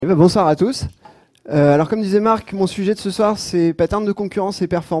Bonsoir à tous. Alors comme disait Marc, mon sujet de ce soir c'est pattern de concurrence et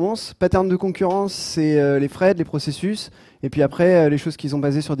performance. Pattern de concurrence c'est les threads, les processus, et puis après les choses qui sont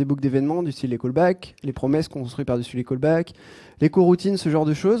basées sur des boucles d'événements du style les callbacks, les promesses construites par-dessus les callbacks, les coroutines, ce genre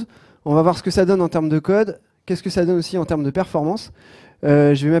de choses. On va voir ce que ça donne en termes de code, qu'est-ce que ça donne aussi en termes de performance.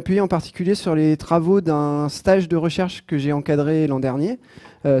 Je vais m'appuyer en particulier sur les travaux d'un stage de recherche que j'ai encadré l'an dernier.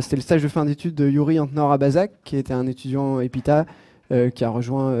 C'était le stage de fin d'études de Yuri Antnor à Bazac, qui était un étudiant EPITA qui a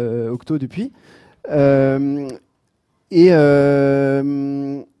rejoint Octo depuis. Je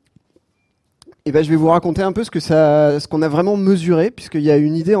vais vous raconter un peu ce qu'on a vraiment mesuré, puisqu'il y a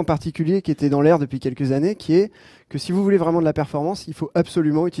une idée en particulier qui était dans l'air depuis quelques années, qui est que si vous voulez vraiment de la performance, il faut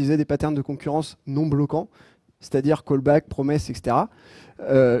absolument utiliser des patterns de concurrence non bloquants, c'est-à-dire callback, promesses, etc.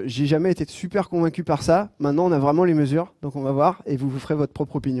 J'ai jamais été super convaincu par ça. Maintenant, on a vraiment les mesures, donc on va voir, et vous ferez votre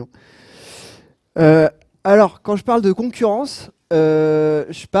propre opinion. Alors, quand je parle de concurrence,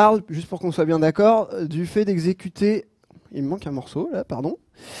 je parle, juste pour qu'on soit bien d'accord, du fait d'exécuter... Il me manque un morceau, là, pardon,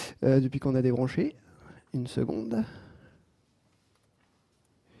 depuis qu'on a débranché. Une seconde.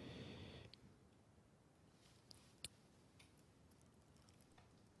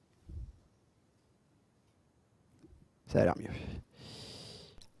 Ça a l'air mieux.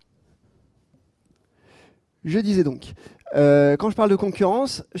 Je disais donc, quand je parle de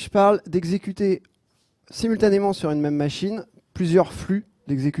concurrence, je parle d'exécuter simultanément sur une même machine plusieurs flux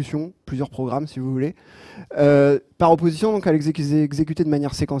d'exécution, plusieurs programmes si vous voulez, par opposition donc à l'exécuter de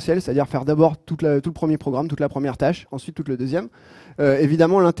manière séquentielle, c'est-à-dire faire d'abord tout le premier programme, toute la première tâche, ensuite tout le deuxième.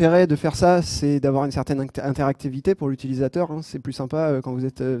 Évidemment, l'intérêt de faire ça, c'est d'avoir une certaine interactivité pour l'utilisateur. Hein. C'est plus sympa quand vous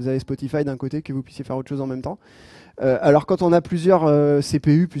avez Spotify d'un côté que vous puissiez faire autre chose en même temps. Alors quand on a plusieurs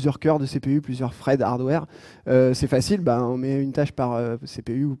CPU, plusieurs cœurs de CPU, plusieurs threads hardware, c'est facile, on met une tâche par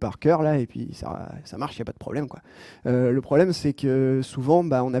CPU ou par cœur là, et puis ça marche, il n'y a pas de problème, quoi. Le problème c'est que souvent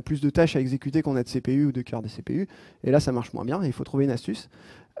on a plus de tâches à exécuter qu'on a de CPU ou de cœurs de CPU, et là ça marche moins bien, et il faut trouver une astuce.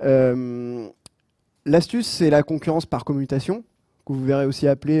 L'astuce c'est la concurrence par commutation, que vous verrez aussi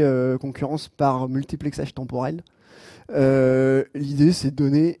appeler concurrence par multiplexage temporel. L'idée c'est de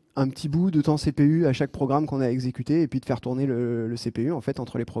donner un petit bout de temps CPU à chaque programme qu'on a exécuté et puis de faire tourner le CPU en fait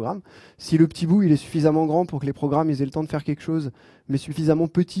entre les programmes. Si le petit bout il est suffisamment grand pour que les programmes aient le temps de faire quelque chose, mais suffisamment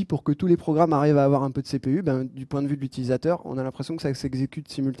petit pour que tous les programmes arrivent à avoir un peu de CPU, du point de vue de l'utilisateur, on a l'impression que ça s'exécute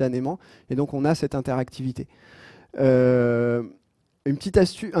simultanément et donc on a cette interactivité. Une petite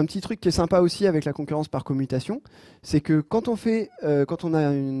astuce, un petit truc qui est sympa aussi avec la concurrence par commutation, c'est que quand on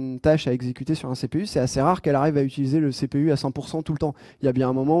a une tâche à exécuter sur un CPU, c'est assez rare qu'elle arrive à utiliser le CPU à 100% tout le temps. Il y a bien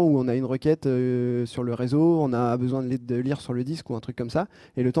un moment où on a une requête sur le réseau, on a besoin de lire sur le disque ou un truc comme ça,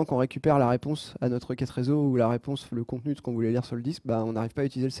 et le temps qu'on récupère la réponse à notre requête réseau ou la réponse, le contenu de ce qu'on voulait lire sur le disque, on n'arrive pas à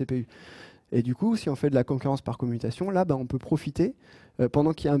utiliser le CPU. Et du coup, si on fait de la concurrence par commutation, là, on peut profiter.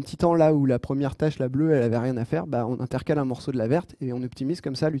 Pendant qu'il y a un petit temps là où la première tâche, la bleue, elle avait rien à faire, on intercale un morceau de la verte et on optimise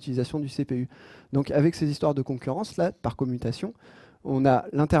comme ça l'utilisation du CPU. Donc avec ces histoires de concurrence là, par commutation, on a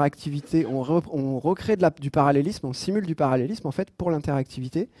l'interactivité, on recrée du parallélisme, on simule du parallélisme en fait pour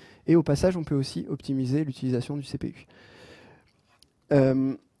l'interactivité, et au passage, on peut aussi optimiser l'utilisation du CPU.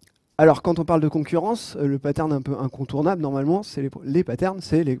 Alors, quand on parle de concurrence, le pattern un peu incontournable, normalement, c'est les patterns,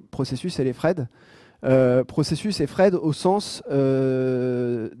 c'est les processus et les threads. Processus et threads au sens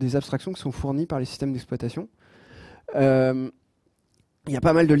des abstractions qui sont fournies par les systèmes d'exploitation. Il y a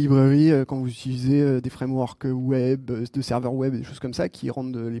pas mal de librairies quand vous utilisez des frameworks web, de serveurs web, des choses comme ça, qui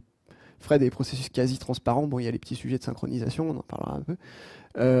rendent les threads et les processus quasi transparents. Bon, il y a les petits sujets de synchronisation, on en parlera un peu.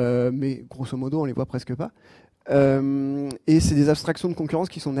 Mais grosso modo, on les voit presque pas. Et c'est des abstractions de concurrence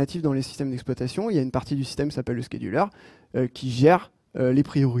qui sont natives dans les systèmes d'exploitation. Il y a une partie du système qui s'appelle le scheduler qui gère les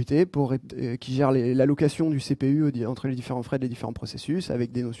priorités, qui gère l'allocation du CPU entre les différents threads, les différents processus,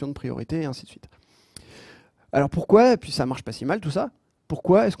 avec des notions de priorité et ainsi de suite. Alors pourquoi, et puis ça marche pas si mal tout ça,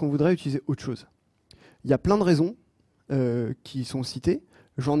 pourquoi est-ce qu'on voudrait utiliser autre chose? Il y a plein de raisons qui sont citées.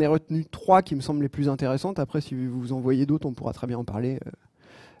 J'en ai retenu 3 qui me semblent les plus intéressantes. Après, si vous en voyez d'autres, on pourra très bien en parler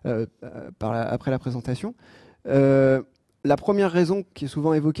après la présentation. La première raison qui est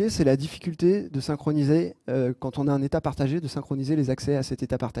souvent évoquée, c'est la difficulté de synchroniser, quand on a un état partagé, de synchroniser les accès à cet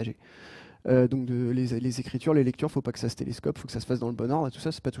état partagé. Donc les écritures, les lectures, il ne faut pas que ça se télescope, il faut que ça se fasse dans le bon ordre, et tout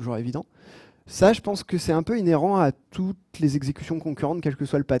ça, c'est pas toujours évident. Ça, je pense que c'est un peu inhérent à toutes les exécutions concurrentes, quel que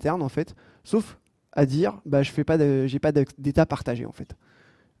soit le pattern, en fait, sauf à dire, j'ai pas d'état partagé, en fait.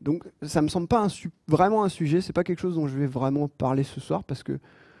 Donc ça me semble pas vraiment un sujet, c'est pas quelque chose dont je vais vraiment parler ce soir, parce que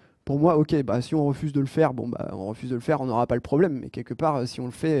pour moi, ok, si on refuse de le faire, on refuse de le faire, on n'aura pas le problème. Mais quelque part, si on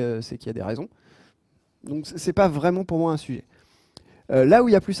le fait, c'est qu'il y a des raisons. Donc, c'est pas vraiment pour moi un sujet. Là où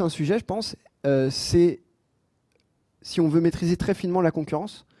il y a plus un sujet, je pense, c'est si on veut maîtriser très finement la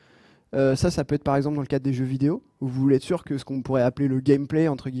concurrence, Ça peut être par exemple dans le cadre des jeux vidéo, où vous voulez être sûr que ce qu'on pourrait appeler le gameplay,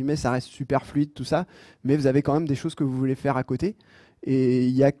 entre guillemets, ça reste super fluide, tout ça, mais vous avez quand même des choses que vous voulez faire à côté. Et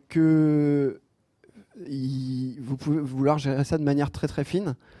il y a que... vous pouvez vouloir gérer ça de manière très très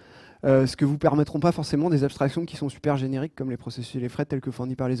fine, ce que vous permettront pas forcément des abstractions qui sont super génériques, comme les processus et les threads tels que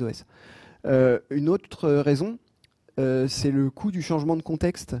fournis par les OS. Une autre raison, c'est le coût du changement de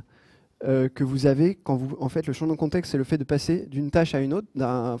contexte que vous avez quand vous... En fait, le changement de contexte, c'est le fait de passer d'une tâche à une autre,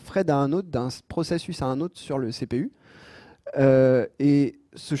 d'un thread à un autre, d'un processus à un autre sur le CPU. Et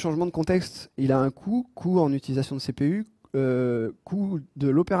ce changement de contexte, il a un coût en utilisation de CPU, coût de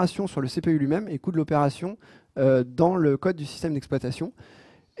l'opération sur le CPU lui-même et coût de l'opération dans le code du système d'exploitation.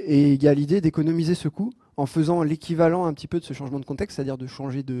 Et il y a l'idée d'économiser ce coût en faisant l'équivalent un petit peu de ce changement de contexte, c'est-à-dire de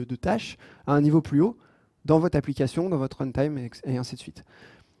changer de tâche à un niveau plus haut dans votre application, dans votre runtime, et ainsi de suite.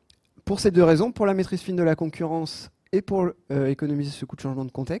 Pour ces deux raisons, pour la maîtrise fine de la concurrence et pour économiser ce coût de changement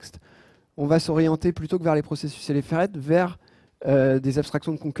de contexte, on va s'orienter plutôt que vers les processus et les threads, vers des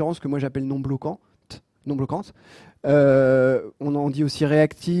abstractions de concurrence que moi j'appelle non bloquantes. On en dit aussi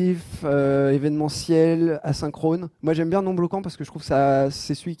réactif, événementiel, asynchrone. Moi j'aime bien non bloquant parce que je trouve que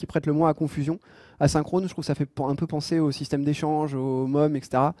c'est celui qui prête le moins à confusion. Asynchrone, je trouve que ça fait un peu penser au système d'échange, au MOM,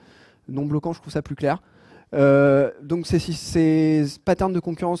 etc. Non bloquant, je trouve ça plus clair. Donc ces patterns de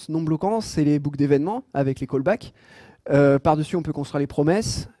concurrence non bloquants, c'est les boucles d'événements avec les callbacks. Par-dessus, on peut construire les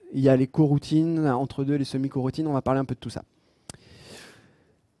promesses. Il y a les coroutines, entre deux, les semi-coroutines. On va parler un peu de tout ça.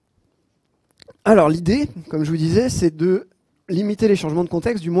 Alors l'idée, comme je vous disais, c'est de limiter les changements de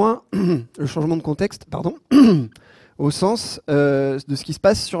contexte, du moins le changement de contexte, pardon, au sens de ce qui se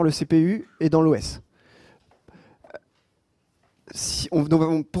passe sur le CPU et dans l'OS.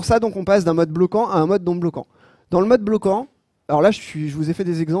 Pour ça, donc, on passe d'un mode bloquant à un mode non bloquant. Dans le mode bloquant, alors là, je vous ai fait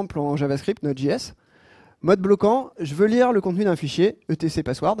des exemples en JavaScript, Node.js. Mode bloquant, je veux lire le contenu d'un fichier, etc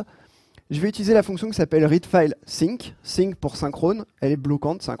password. Je vais utiliser la fonction qui s'appelle readFileSync. Sync pour synchrone, elle est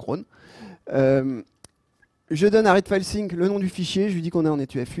bloquante, synchrone. Je donne à readFileSync le nom du fichier, je lui dis qu'on est en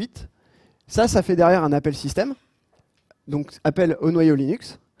etuF8. Ça fait derrière un appel système, donc appel au noyau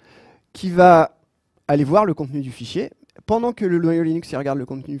Linux, qui va aller voir le contenu du fichier. Pendant que le noyau Linux il regarde le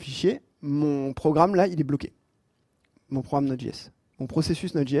contenu du fichier, mon programme là, il est bloqué. Mon programme Node.js. Mon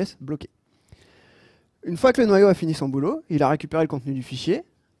processus Node.js bloqué. Une fois que le noyau a fini son boulot, il a récupéré le contenu du fichier,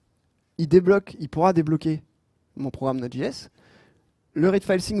 il pourra débloquer mon programme Node.js. Le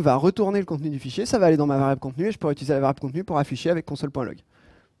readFileSync va retourner le contenu du fichier, ça va aller dans ma variable contenu et je pourrai utiliser la variable contenu pour afficher avec console.log.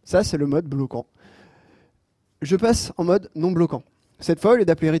 Ça, c'est le mode bloquant. Je passe en mode non bloquant. Cette fois, au lieu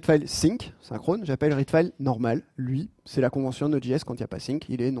d'appeler readFileSync, synchrone, j'appelle readFile normal. Lui, c'est la convention Node.js quand il n'y a pas sync,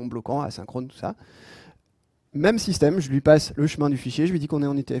 il est non bloquant, asynchrone, tout ça. Même système, je lui passe le chemin du fichier, je lui dis qu'on est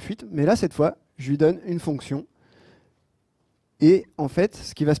en etuF8, mais là, cette fois, je lui donne une fonction. Et en fait,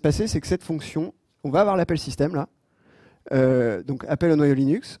 ce qui va se passer, c'est que cette fonction, on va avoir l'appel système là. Donc appel au noyau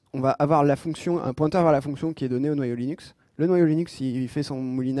Linux, on va avoir la fonction, un pointeur vers la fonction qui est donnée au noyau Linux. Le noyau Linux, il fait son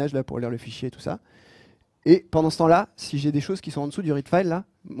moulinage là pour lire le fichier et tout ça. Et pendant ce temps-là, si j'ai des choses qui sont en dessous du readFile là,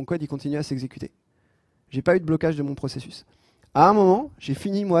 mon code il continue à s'exécuter. J'ai pas eu de blocage de mon processus. À un moment, j'ai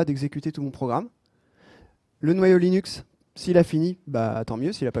fini moi d'exécuter tout mon programme. Le noyau Linux, s'il a fini, bah tant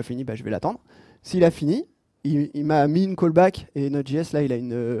mieux. S'il a pas fini, bah je vais l'attendre. S'il a fini, il m'a mis une callback et Node.js là, il a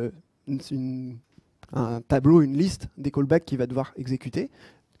un tableau, une liste des callbacks qu'il va devoir exécuter.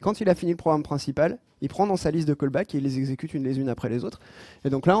 Quand il a fini le programme principal, il prend dans sa liste de callbacks et il les exécute les unes après les autres. Et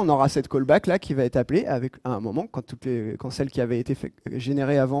donc là, on aura cette callback là qui va être appelée à un moment, quand celles qui avaient été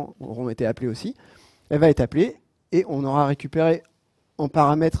générées avant auront été appelées aussi. Elle va être appelée et on aura récupéré en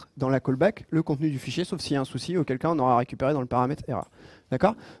paramètre dans la callback le contenu du fichier, sauf s'il y a un souci, auquel cas on aura récupéré dans le paramètre erreur.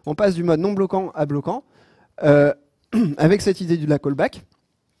 D'accord ? On passe du mode non bloquant à bloquant avec cette idée de la callback.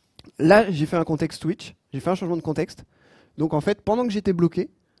 Là, j'ai fait un contexte switch, j'ai fait un changement de contexte. Donc en fait, pendant que j'étais bloqué,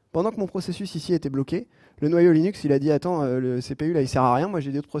 pendant que mon processus ici était bloqué, le noyau Linux, il a dit attends, le CPU là il sert à rien, moi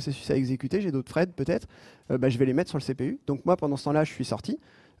j'ai d'autres processus à exécuter, j'ai d'autres threads peut-être, je vais les mettre sur le CPU. Donc moi pendant ce temps-là, je suis sorti.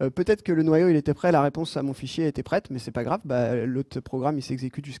 Peut-être que le noyau il était prêt, la réponse à mon fichier était prête, mais c'est pas grave, l'autre programme il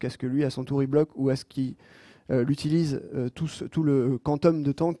s'exécute jusqu'à ce que lui, à son tour, il bloque ou à ce qu'il utilise tout le quantum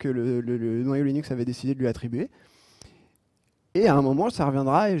de temps que le noyau Linux avait décidé de lui attribuer. Et à un moment, ça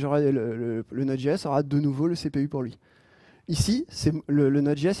reviendra et le Node.js aura de nouveau le CPU pour lui. Ici, le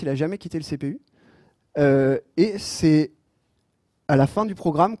Node.js, il n'a jamais quitté le CPU. Et c'est à la fin du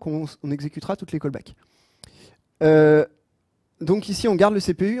programme qu'on exécutera toutes les callbacks. Donc ici, on garde le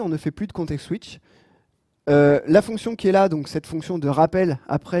CPU, on ne fait plus de context switch. La fonction qui est là, donc cette fonction de rappel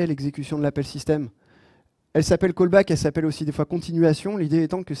après l'exécution de l'appel système, Elle s'appelle callback, elle s'appelle aussi des fois continuation. L'idée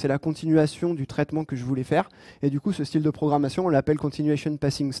étant que c'est la continuation du traitement que je voulais faire. Et du coup, ce style de programmation, on l'appelle Continuation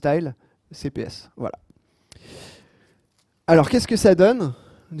Passing Style, CPS. Voilà. Alors, qu'est-ce que ça donne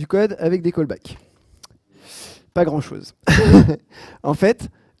du code avec des callbacks? Pas grand-chose. En fait,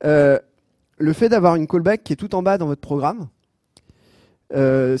 le fait d'avoir une callback qui est tout en bas dans votre programme,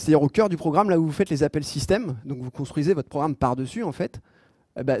 c'est-à-dire au cœur du programme, là où vous faites les appels système, donc vous construisez votre programme par-dessus, en fait,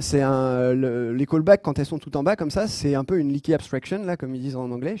 les callbacks, quand elles sont tout en bas comme ça, c'est un peu une leaky abstraction, là, comme ils disent en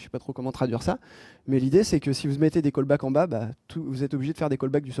anglais. Je ne sais pas trop comment traduire ça. Mais l'idée, c'est que si vous mettez des callbacks en bas, vous êtes obligé de faire des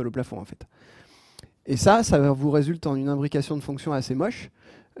callbacks du sol au plafond, en fait. Et ça vous résulte en une imbrication de fonctions assez moche.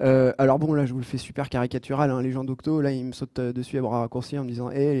 Alors bon, là, je vous le fais super caricatural. Hein. Les gens d'Octo, là, ils me sautent dessus à bras raccourcis en me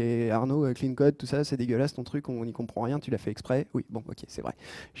disant hey, Arnaud, clean code, tout ça, c'est dégueulasse ton truc, on n'y comprend rien, tu l'as fait exprès. Oui, bon, ok, c'est vrai.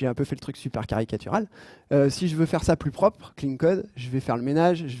 J'ai un peu fait le truc super caricatural. Si je veux faire ça plus propre, clean code, je vais faire le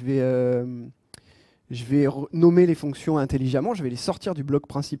ménage, je vais nommer les fonctions intelligemment, je vais les sortir du bloc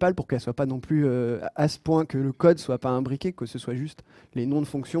principal pour qu'elles ne soient pas non plus à ce point que le code ne soit pas imbriqué, que ce soit juste les noms de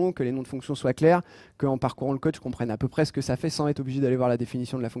fonctions, que les noms de fonctions soient clairs, qu'en parcourant le code, je comprenne à peu près ce que ça fait sans être obligé d'aller voir la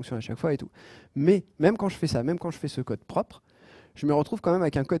définition de la fonction à chaque fois et tout. Mais même quand je fais ça, même quand je fais ce code propre, je me retrouve quand même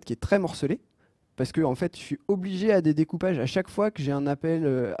avec un code qui est très morcelé, parce que en fait, je suis obligé à des découpages. À chaque fois que j'ai un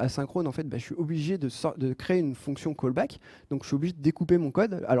appel asynchrone, en fait, je suis obligé de créer une fonction callback. Donc, je suis obligé de découper mon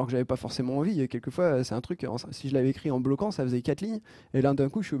code, alors que j'avais pas forcément envie. Quelquefois, c'est un truc, si je l'avais écrit en bloquant, ça faisait 4 lignes. Et là, d'un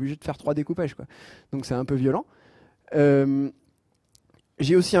coup, je suis obligé de faire 3 découpages, quoi. Donc, c'est un peu violent.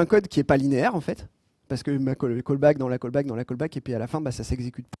 J'ai aussi un code qui est pas linéaire, en fait, parce que ma callback dans la callback dans la callback, et puis à la fin, ça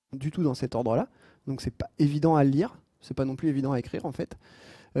s'exécute pas du tout dans cet ordre-là. Donc, c'est pas évident à le lire. C'est pas non plus évident à écrire, en fait.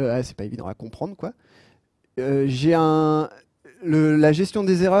 C'est pas évident à comprendre, quoi. J'ai la gestion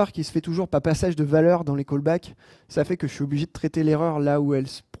des erreurs qui se fait toujours par passage de valeur dans les callbacks. Ça fait que je suis obligé de traiter l'erreur là où elle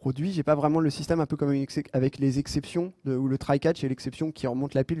se produit. J'ai pas vraiment le système un peu comme avec les exceptions, ou le try-catch et l'exception qui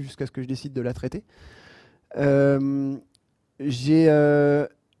remonte la pile jusqu'à ce que je décide de la traiter. J'ai un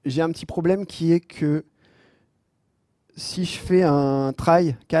petit problème qui est que si je fais un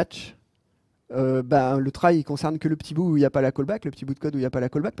try-catch, le try il concerne que le petit bout où il n'y a pas la callback, le petit bout de code où il n'y a pas la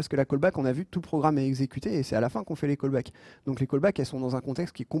callback, parce que la callback, on a vu, tout le programme est exécuté et c'est à la fin qu'on fait les callbacks. Donc les callbacks, elles sont dans un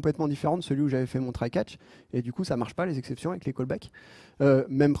contexte qui est complètement différent de celui où j'avais fait mon try catch, et du coup ça marche pas les exceptions avec les callbacks.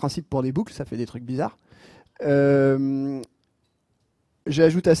 Même principe pour des boucles, ça fait des trucs bizarres.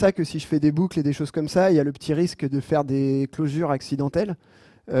 J'ajoute à ça que si je fais des boucles et des choses comme ça, il y a le petit risque de faire des closures accidentelles.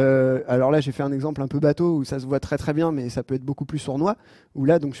 Alors là, j'ai fait un exemple un peu bateau où ça se voit très très bien, mais ça peut être beaucoup plus sournois. Où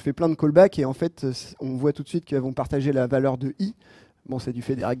là, donc, je fais plein de callbacks et en fait, on voit tout de suite qu'elles vont partager la valeur de i. Bon, c'est du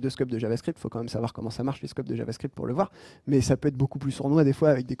fait des règles de scope de JavaScript. Il faut quand même savoir comment ça marche les scopes de JavaScript pour le voir. Mais ça peut être beaucoup plus sournois des fois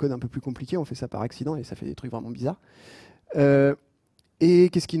avec des codes un peu plus compliqués. On fait ça par accident et ça fait des trucs vraiment bizarres. Et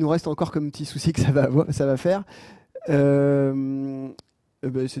qu'est-ce qui nous reste encore comme petit souci que ça va faire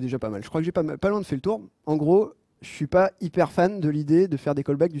c'est déjà pas mal. Je crois que j'ai pas loin de fait le tour. En gros, je suis pas hyper fan de l'idée de faire des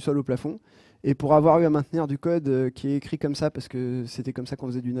callbacks du sol au plafond. Et pour avoir eu à maintenir du code qui est écrit comme ça, parce que c'était comme ça qu'on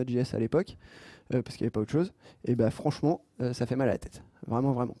faisait du Node.js à l'époque, parce qu'il n'y avait pas autre chose, et franchement, ça fait mal à la tête.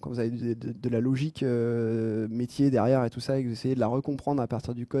 Vraiment, vraiment. Quand vous avez de la logique métier derrière et tout ça, et que vous essayez de la recomprendre à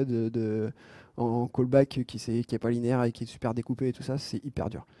partir du code en callback qui est pas linéaire et qui est super découpé et tout ça, c'est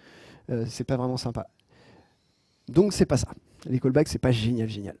hyper dur. C'est pas vraiment sympa. Donc c'est pas ça. Les callbacks, c'est pas génial,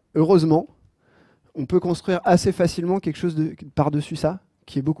 génial. Heureusement, on peut construire assez facilement quelque chose par-dessus ça,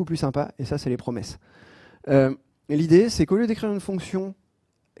 qui est beaucoup plus sympa, et ça, c'est les promesses. L'idée, c'est qu'au lieu d'écrire une fonction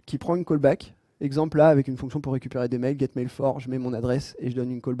qui prend une callback, exemple là, avec une fonction pour récupérer des mails, getMail4, je mets mon adresse et je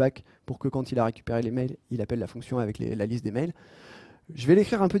donne une callback pour que quand il a récupéré les mails, il appelle la fonction avec la liste des mails. Je vais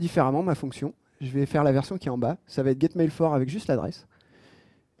l'écrire un peu différemment, ma fonction. Je vais faire la version qui est en bas. Ça va être getMail4 avec juste l'adresse.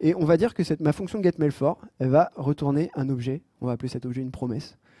 Et on va dire que ma fonction getMail4, elle va retourner un objet. On va appeler cet objet une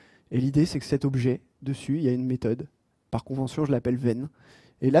promesse. Et l'idée, c'est que cet objet, dessus, il y a une méthode. Par convention, je l'appelle ven.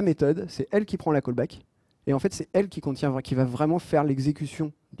 Et la méthode, c'est elle qui prend la callback. Et en fait, c'est elle qui va vraiment faire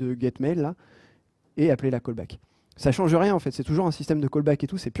l'exécution de getMail là, et appeler la callback. Ça change rien en fait. C'est toujours un système de callback et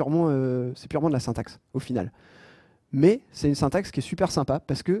tout. C'est purement de la syntaxe au final. Mais c'est une syntaxe qui est super sympa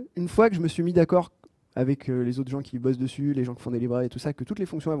parce que une fois que je me suis mis d'accord avec les autres gens qui bossent dessus, les gens qui font des librairies et tout ça, que toutes les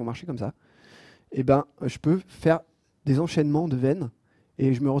fonctions elles vont marcher comme ça, et je peux faire des enchaînements de ven.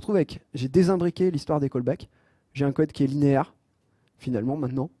 Et je me retrouve j'ai désimbriqué l'histoire des callbacks. J'ai un code qui est linéaire, finalement,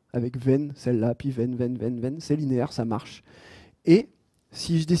 maintenant, avec ven, celle-là, puis ven, c'est linéaire, ça marche. Et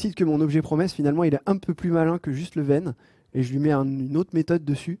si je décide que mon objet promesse, finalement, il est un peu plus malin que juste le ven, et je lui mets une autre méthode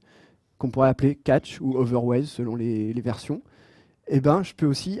dessus, qu'on pourrait appeler catch ou overwise, selon les versions, je peux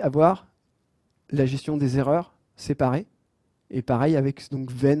aussi avoir la gestion des erreurs séparée, et pareil avec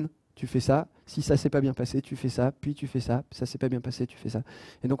donc ven tu fais ça. Si ça s'est pas bien passé, tu fais ça, puis tu fais ça. Ça s'est pas bien passé, tu fais ça.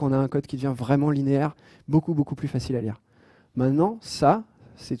 Et donc on a un code qui devient vraiment linéaire, beaucoup plus facile à lire. Maintenant, ça,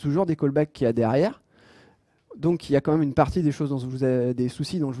 c'est toujours des callbacks qu'il y a derrière. Donc il y a quand même une partie des choses des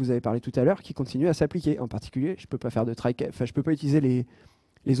soucis dont je vous avais parlé tout à l'heure qui continuent à s'appliquer. En particulier, je peux pas faire de try, enfin je peux pas utiliser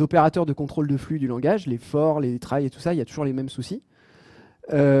les opérateurs de contrôle de flux du langage, les for, les try et tout ça. Il y a toujours les mêmes soucis.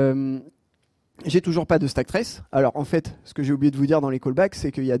 J'ai toujours pas de stack trace. Alors en fait, ce que j'ai oublié de vous dire dans les callbacks,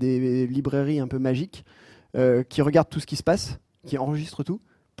 c'est qu'il y a des librairies un peu magiques qui regardent tout ce qui se passe, qui enregistrent tout,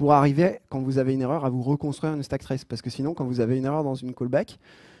 pour arriver, quand vous avez une erreur, à vous reconstruire une stack trace. Parce que sinon, quand vous avez une erreur dans une callback,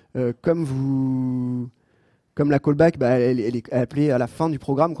 comme la callback, elle est appelée à la fin du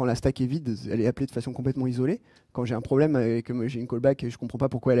programme, quand la stack est vide, elle est appelée de façon complètement isolée. Quand j'ai un problème et que j'ai une callback et je ne comprends pas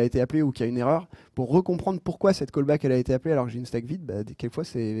pourquoi elle a été appelée ou qu'il y a une erreur, pour recomprendre pourquoi cette callback elle a été appelée alors que j'ai une stack vide, quelquefois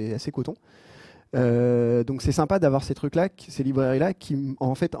c'est assez coton. Donc c'est sympa d'avoir ces trucs-là, ces librairies-là qui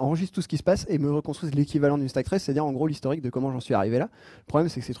en fait enregistrent tout ce qui se passe et me reconstruisent l'équivalent d'une stack trace, c'est-à-dire en gros l'historique de comment j'en suis arrivé là. Le problème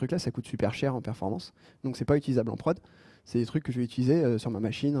c'est que ces trucs-là ça coûte super cher en performance, donc c'est pas utilisable en prod. C'est des trucs que je vais utiliser sur ma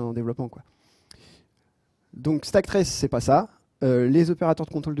machine en développement, quoi. Donc stack trace c'est pas ça, les opérateurs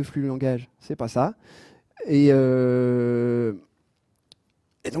de contrôle de flux langage c'est pas ça, et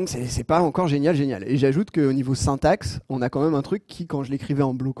donc c'est pas encore génial. Et j'ajoute qu'au niveau syntaxe, on a quand même un truc qui, quand je l'écrivais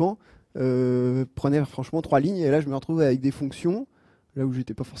en bloquant, prenait franchement 3 lignes, et là je me retrouve avec des fonctions, là où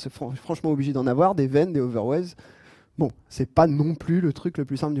j'étais pas forcément franchement obligé d'en avoir, des when, des overways. Bon, c'est pas non plus le truc le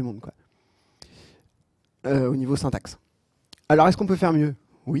plus simple du monde, quoi. Au niveau syntaxe. Alors est-ce qu'on peut faire mieux?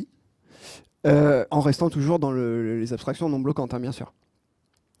 Oui. En restant toujours dans les abstractions non bloquantes, hein, bien sûr.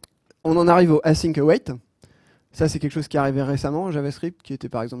 On en arrive au async await. Ça, c'est quelque chose qui est arrivé récemment en JavaScript, qui était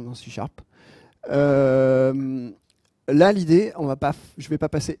par exemple dans C#. Là, l'idée, je ne vais pas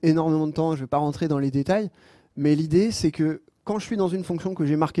passer énormément de temps, je ne vais pas rentrer dans les détails, mais l'idée, c'est que quand je suis dans une fonction que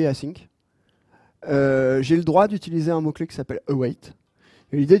j'ai marquée async, j'ai le droit d'utiliser un mot-clé qui s'appelle await.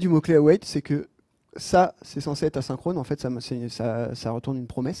 Et l'idée du mot-clé await, c'est que ça, c'est censé être asynchrone. En fait, ça retourne une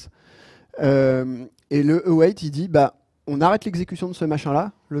promesse. Et le await, il dit, on arrête l'exécution de ce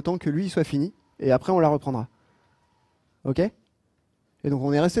machin-là, le temps que lui il soit fini, et après on la reprendra. Ok? Et donc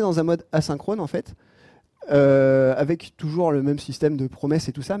on est resté dans un mode asynchrone, en fait, avec toujours le même système de promesses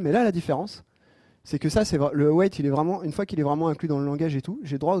et tout ça, mais là la différence, c'est que ça, le await, il est vraiment, une fois qu'il est vraiment inclus dans le langage et tout,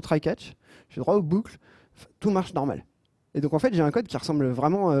 j'ai droit au try-catch, j'ai droit aux boucles, tout marche normal. Et donc en fait, j'ai un code qui ressemble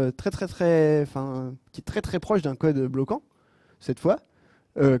vraiment qui est très proche d'un code bloquant, cette fois.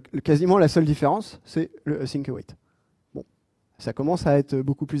 Quasiment la seule différence, c'est le async await. Bon, ça commence à être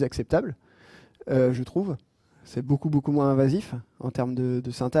beaucoup plus acceptable, je trouve. C'est beaucoup moins invasif en termes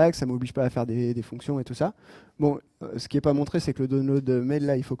de syntaxe, ça m'oblige pas à faire des fonctions et tout ça. Bon, ce qui n'est pas montré, c'est que le download mail,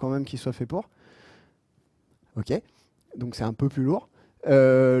 là, il faut quand même qu'il soit fait pour. Ok, donc c'est un peu plus lourd.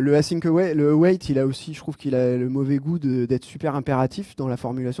 Le async await, le await, il a aussi, je trouve qu'il a le mauvais goût d'être super impératif dans la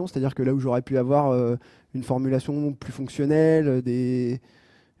formulation, c'est-à-dire que là où j'aurais pu avoir une formulation plus fonctionnelle, des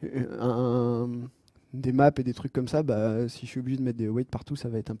maps et des trucs comme ça, si je suis obligé de mettre des await partout, ça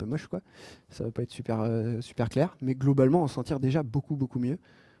va être un peu moche, quoi. Ça va pas être super clair, mais globalement on s'en tire déjà beaucoup mieux,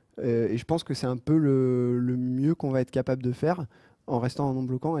 et je pense que c'est un peu le mieux qu'on va être capable de faire en restant en non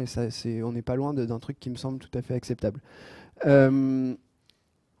bloquant, et on n'est pas loin d'un truc qui me semble tout à fait acceptable.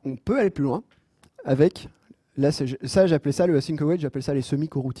 On peut aller plus loin avec, là ça j'appelais ça le async await, j'appelle ça les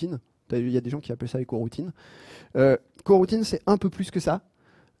semi-coroutines. Il y a des gens qui appellent ça les coroutines. Coroutine, c'est un peu plus que ça.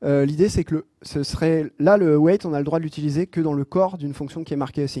 L'idée, c'est que le await, on a le droit de l'utiliser que dans le corps d'une fonction qui est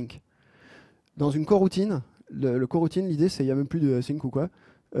marquée async. Dans une coroutine, le coroutine, l'idée, c'est il n'y a même plus de async ou quoi.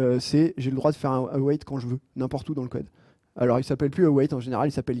 J'ai le droit de faire un await quand je veux, n'importe où dans le code. Alors, il s'appelle plus await, en général,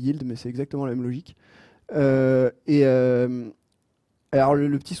 il s'appelle yield, mais c'est exactement la même logique. Alors,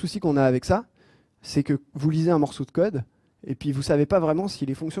 le petit souci qu'on a avec ça, c'est que vous lisez un morceau de code, et puis vous ne savez pas vraiment si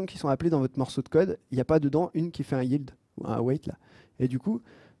les fonctions qui sont appelées dans votre morceau de code, il n'y a pas dedans une qui fait un yield, ou un await, là. Et du coup,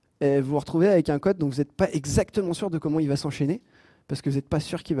 vous vous retrouvez avec un code dont vous n'êtes pas exactement sûr de comment il va s'enchaîner, parce que vous n'êtes pas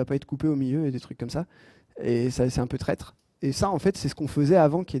sûr qu'il ne va pas être coupé au milieu et des trucs comme ça. Et ça, c'est un peu traître. Et ça, en fait, c'est ce qu'on faisait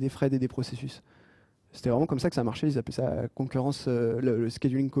avant qu'il y ait des threads et des processus. C'était vraiment comme ça que ça marchait. Ils appelaient ça concurrence, le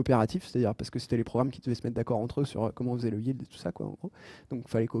scheduling coopératif, c'est-à-dire parce que c'était les programmes qui devaient se mettre d'accord entre eux sur comment on faisait le yield et tout ça, quoi, en gros. Donc,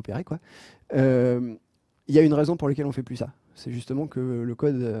 il fallait coopérer, quoi. Il y a une raison pour laquelle on ne fait plus ça. C'est justement que le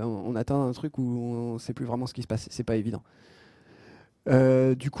code, on atteint un truc où on ne sait plus vraiment ce qui se passe. C'est pas évident.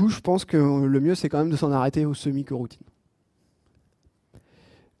 Du coup, je pense que le mieux, c'est quand même de s'en arrêter aux semi-coroutines.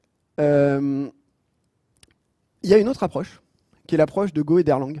 Il y a une autre approche, qui est l'approche de Go et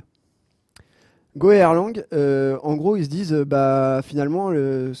d'Erlang. Go et Erlang, en gros, ils se disent, finalement,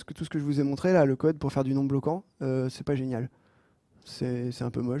 tout ce que je vous ai montré, là, le code pour faire du non bloquant, c'est pas génial. c'est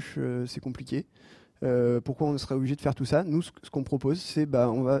un peu moche, c'est compliqué. Pourquoi on serait obligé de faire tout ça? Nous, ce qu'on propose, c'est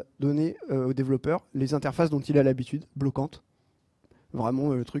on va donner au développeur les interfaces dont il a l'habitude, bloquantes.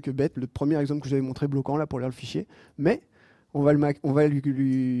 Vraiment le truc bête, le premier exemple que j'avais montré bloquant là pour lire le fichier, mais on va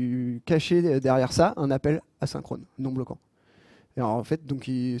lui cacher derrière ça un appel asynchrone, non bloquant. Et alors, en fait,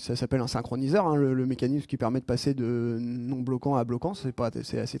 donc, ça s'appelle un synchroniseur, hein, le mécanisme qui permet de passer de non bloquant à bloquant,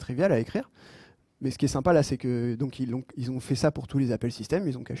 c'est assez trivial à écrire. Mais ce qui est sympa là, c'est que donc ils ont fait ça pour tous les appels système,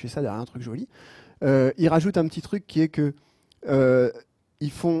 ils ont caché ça derrière un truc joli. Ils rajoutent un petit truc qui est que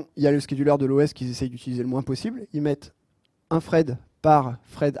il y a le scheduler de l'OS qu'ils essayent d'utiliser le moins possible. Ils mettent un thread par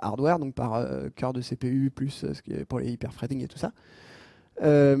thread hardware, donc par cœur de CPU plus ce qui est pour les hyperthreading et tout ça.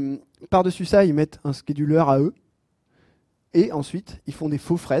 Par-dessus ça, ils mettent un scheduler à eux. Et ensuite, ils font des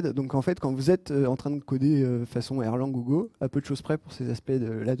faux threads. Donc en fait, quand vous êtes en train de coder façon Erlang ou Go, à peu de choses près pour ces aspects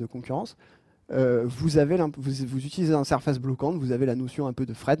de concurrence, vous utilisez une interface bloquante, vous avez la notion un peu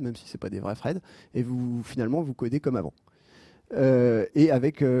de thread, même si ce n'est pas des vrais threads, et finalement vous codez comme avant. Et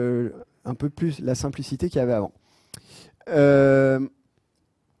avec un peu plus la simplicité qu'il y avait avant.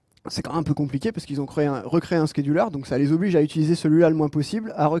 C'est quand même un peu compliqué parce qu'ils ont recréé un scheduler, donc ça les oblige à utiliser celui-là le moins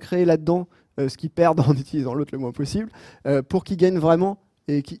possible, à recréer là-dedans ce qu'ils perdent en utilisant l'autre le moins possible, pour qu'ils gagnent vraiment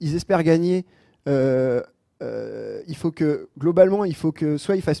et qu'ils espèrent gagner. Globalement, il faut que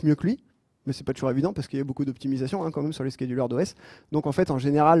soit ils fassent mieux que lui, mais c'est pas toujours évident parce qu'il y a beaucoup d'optimisation quand même sur les schedulers d'OS. Donc en fait, en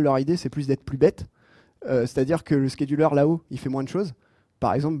général, leur idée c'est plus d'être plus bête, c'est-à-dire que le scheduler là-haut, il fait moins de choses.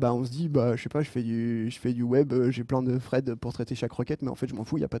 Par exemple, on se dit, je sais pas, je fais du web, j'ai plein de threads pour traiter chaque requête, mais en fait, je m'en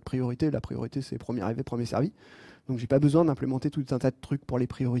fous, il n'y a pas de priorité. La priorité, c'est premier arrivé, premier servi. Donc, j'ai pas besoin d'implémenter tout un tas de trucs pour les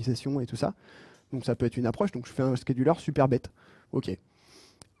priorisations et tout ça. Donc, ça peut être une approche. Donc, je fais un scheduler super bête. OK.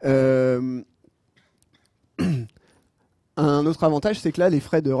 Un autre avantage, c'est que là, les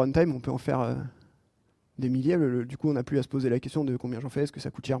frais de runtime, on peut en faire des milliers. Du coup, on n'a plus à se poser la question de combien j'en fais, est-ce que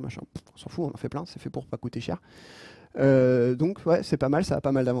ça coûte cher, machin. On s'en fout, on en fait plein. C'est fait pour pas coûter cher. Donc ouais, c'est pas mal, ça a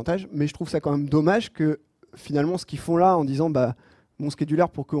pas mal d'avantages, mais je trouve ça quand même dommage que finalement ce qu'ils font là en disant mon scheduler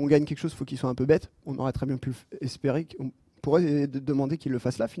pour qu'on gagne quelque chose, faut qu'il soit un peu bête. On aurait très bien pu espérer qu'on pourrait demander qu'il le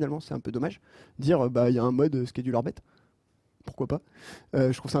fasse là, finalement, c'est un peu dommage. Dire il y a un mode scheduler bête. Pourquoi pas.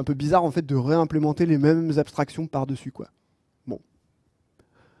 Je trouve ça un peu bizarre en fait de réimplémenter les mêmes abstractions par-dessus, quoi. Bon.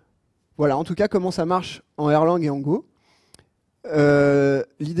 Voilà, en tout cas comment ça marche en Erlang et en Go.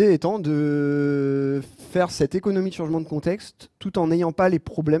 L'idée étant de faire cette économie de changement de contexte tout en n'ayant pas les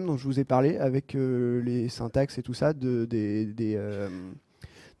problèmes dont je vous ai parlé avec les syntaxes et tout ça des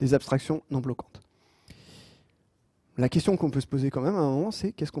abstractions non bloquantes. La question qu'on peut se poser quand même à un moment,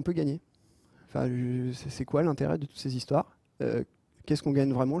 c'est qu'est-ce qu'on peut gagner? Enfin, c'est quoi l'intérêt de toutes ces histoires? Qu'est-ce qu'on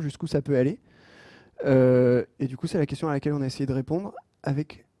gagne vraiment? Jusqu'où ça peut aller? Et du coup, c'est la question à laquelle on a essayé de répondre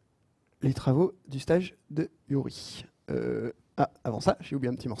avec les travaux du stage de Yuri. Avant ça, j'ai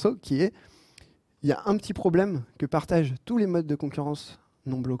oublié un petit morceau qui est, il y a un petit problème que partagent tous les modes de concurrence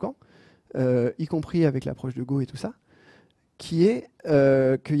non bloquants, y compris avec l'approche de Go et tout ça, qui est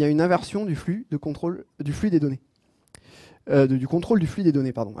qu'il y a une inversion du flux de contrôle du flux des données. Du contrôle du flux des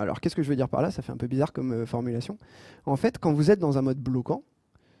données, pardon. Alors, qu'est-ce que je veux dire par là? Ça fait un peu bizarre comme formulation. En fait, quand vous êtes dans un mode bloquant,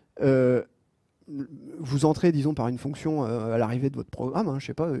 vous entrez, disons, par une fonction à l'arrivée de votre programme, hein, je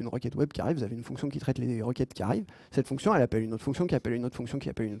sais pas, une requête web qui arrive, vous avez une fonction qui traite les requêtes qui arrivent. Cette fonction, elle appelle une autre fonction, qui appelle une autre fonction, qui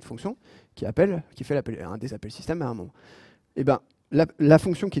appelle une autre fonction, qui fait un des appels système à un moment. Et ben, la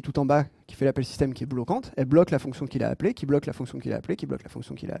fonction qui est tout en bas, qui fait l'appel système, qui est bloquante, elle bloque la fonction qu'il a appelée, qui bloque la fonction qu'il a appelée, qui bloque la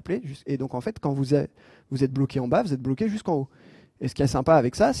fonction qu'il a appelée. Et donc, en fait, quand vous êtes bloqué en bas, vous êtes bloqué jusqu'en haut. Et ce qui est sympa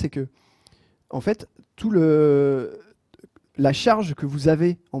avec ça, c'est que, en fait, la charge que vous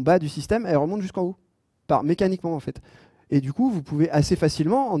avez en bas du système, elle remonte jusqu'en haut, mécaniquement en fait. Et du coup, vous pouvez assez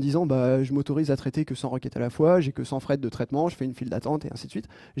facilement, en disant je m'autorise à traiter que 100 requêtes à la fois, j'ai que 100 threads de traitement, je fais une file d'attente et ainsi de suite,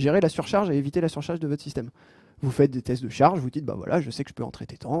 gérer la surcharge et éviter la surcharge de votre système. Vous faites des tests de charge, vous dites voilà, je sais que je peux en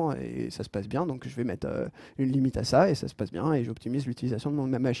traiter tant et ça se passe bien, donc je vais mettre une limite à ça et ça se passe bien et j'optimise l'utilisation de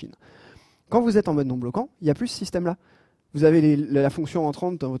ma machine. Quand vous êtes en mode non bloquant, il n'y a plus ce système-là. Vous avez la fonction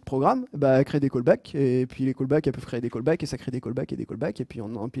entrante dans votre programme, elle crée des callbacks, et puis les callbacks, elles peuvent créer des callbacks, et ça crée des callbacks, et puis on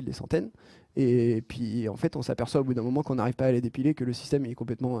en empile des centaines. Et puis en fait, on s'aperçoit au bout d'un moment qu'on n'arrive pas à les dépiler, que le système est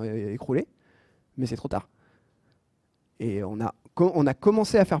complètement écroulé, mais c'est trop tard. Et on a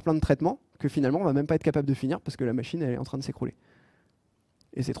commencé à faire plein de traitements que finalement on va même pas être capable de finir parce que la machine elle est en train de s'écrouler.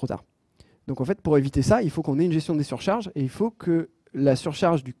 Et c'est trop tard. Donc en fait, pour éviter ça, il faut qu'on ait une gestion des surcharges, et il faut que la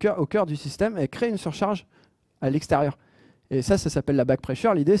surcharge au cœur du système, elle crée une surcharge à l'extérieur. Et ça s'appelle la back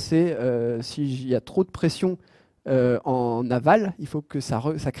pressure. L'idée, c'est s'il y a trop de pression en aval, il faut que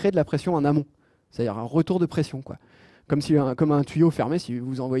ça crée de la pression en amont. C'est-à-dire un retour de pression, quoi. Comme un tuyau fermé, si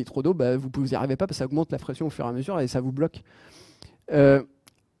vous envoyez trop d'eau, vous n'y arrivez pas parce que ça augmente la pression au fur et à mesure et ça vous bloque.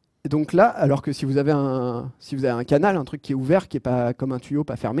 Et donc là, alors que si vous avez un canal, un truc qui est ouvert, qui n'est pas comme un tuyau,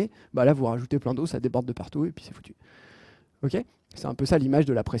 pas fermé, bah là vous rajoutez plein d'eau, ça déborde de partout et puis c'est foutu. Ok ? C'est un peu ça l'image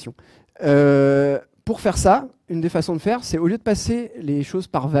de la pression. Pour faire ça, une des façons de faire, c'est au lieu de passer les choses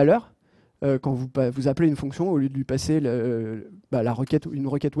par valeur, quand vous appelez une fonction, au lieu de lui passer la requête, une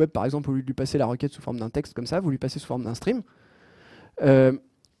requête web par exemple, au lieu de lui passer la requête sous forme d'un texte comme ça, vous lui passez sous forme d'un stream.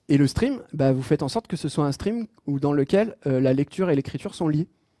 Et le stream, vous faites en sorte que ce soit un stream dans lequel la lecture et l'écriture sont liées.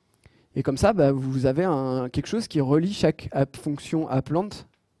 Et comme ça, vous avez quelque chose qui relie chaque fonction appelante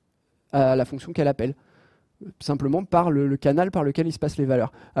à la fonction qu'elle appelle. Simplement par le canal par lequel il se passe les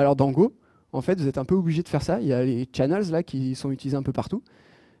valeurs. Alors dans Go, en fait, vous êtes un peu obligé de faire ça. Il y a les channels là qui sont utilisés un peu partout.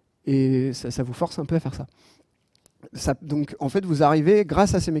 Et ça vous force un peu à faire ça. Donc en fait, vous arrivez,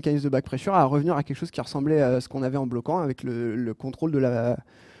 grâce à ces mécanismes de back pressure, à revenir à quelque chose qui ressemblait à ce qu'on avait en bloquant avec le contrôle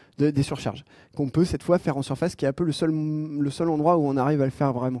des surcharges. Qu'on peut cette fois faire en surface, qui est un peu le seul endroit où on arrive à le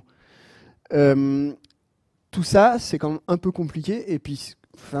faire vraiment. Tout ça, c'est quand même un peu compliqué. Et puis,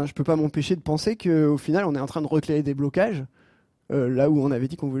 je peux pas m'empêcher de penser qu'au final, on est en train de recréer des blocages là où on avait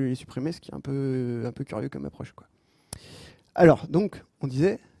dit qu'on voulait les supprimer, ce qui est un peu curieux comme approche, quoi. Alors, donc, on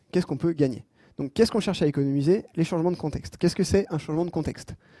disait, qu'est-ce qu'on peut gagner ? Donc, qu'est-ce qu'on cherche à économiser ? Les changements de contexte. Qu'est-ce que c'est un changement de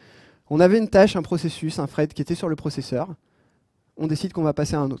contexte ? On avait une tâche, un processus, un thread qui était sur le processeur. On décide qu'on va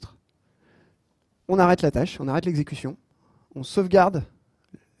passer à un autre. On arrête la tâche, on arrête l'exécution. On sauvegarde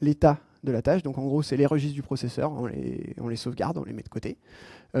l'état de la tâche. Donc, en gros, c'est les registres du processeur. On les sauvegarde, on les met de côté.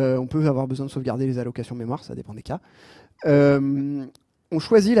 On peut avoir besoin de sauvegarder les allocations mémoire, ça dépend des cas. On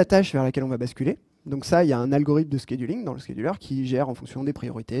choisit la tâche vers laquelle on va basculer. Donc ça, il y a un algorithme de scheduling dans le scheduler qui gère en fonction des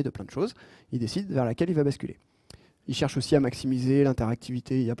priorités, de plein de choses. Il décide vers laquelle il va basculer. Il cherche aussi à maximiser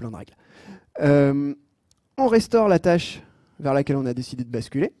l'interactivité, il y a plein de règles. On restaure la tâche vers laquelle on a décidé de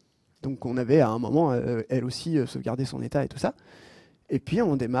basculer. Donc on avait à un moment, elle aussi, sauvegardé son état et tout ça. Et puis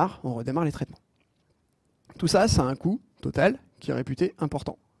on redémarre les traitements. Tout ça, ça a un coût total qui est réputé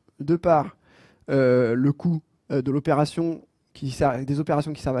important. De par le coût de l'opération des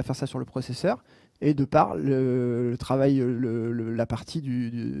opérations qui servent à faire ça sur le processeur, et de par le travail, la partie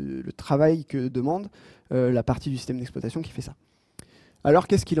le travail que demande la partie du système d'exploitation qui fait ça. Alors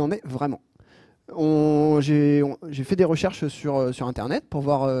qu'est-ce qu'il en est vraiment ? J'ai fait des recherches sur Internet pour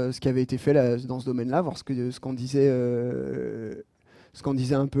voir ce qui avait été fait là, dans ce domaine-là, voir ce qu'en disaient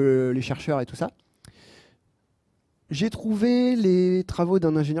un peu les chercheurs et tout ça. J'ai trouvé les travaux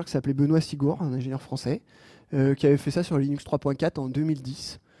d'un ingénieur qui s'appelait Benoît Sigour, un ingénieur français, qui avait fait ça sur Linux 3.4 en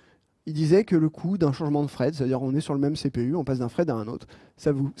 2010. Il disait que le coût d'un changement de thread, c'est-à-dire on est sur le même CPU, on passe d'un thread à un autre,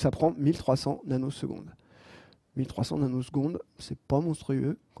 ça prend 1300 nanosecondes. 1300 nanosecondes, c'est pas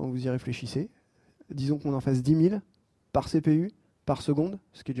monstrueux quand vous y réfléchissez. Disons qu'on en fasse 10 000 par CPU, par seconde,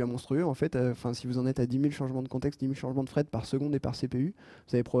 ce qui est déjà monstrueux en fait. Si vous en êtes à 10 000 changements de contexte, 10 000 changements de thread par seconde et par CPU,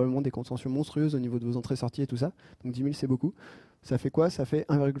 vous avez probablement des contentions monstrueuses au niveau de vos entrées-sorties et tout ça. Donc 10 000 c'est beaucoup. Ça fait quoi ? Ça fait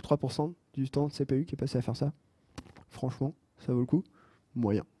 1,3% du temps de CPU qui est passé à faire ça. Franchement, ça vaut le coup ?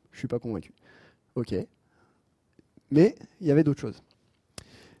 Moyen. Je suis pas convaincu. Ok. Mais il y avait d'autres choses.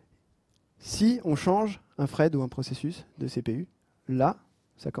 Si on change un thread ou un processus de CPU, là,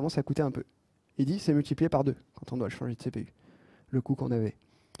 ça commence à coûter un peu. Il dit c'est multiplié par 2 quand on doit le changer de CPU. Le coût qu'on avait.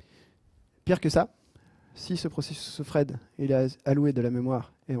 Pire que ça, si ce processus, ce thread, il est alloué de la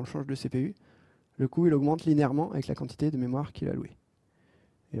mémoire et on change de CPU, le coût il augmente linéairement avec la quantité de mémoire qu'il a allouée.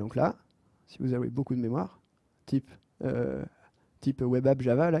 Et donc là, si vous allouez beaucoup de mémoire, type web app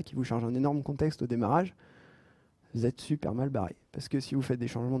Java, là, qui vous charge un énorme contexte au démarrage, vous êtes super mal barré. Parce que si vous faites des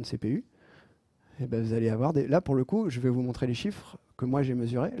changements de CPU, eh ben vous allez avoir des... Là, pour le coup, je vais vous montrer les chiffres que moi j'ai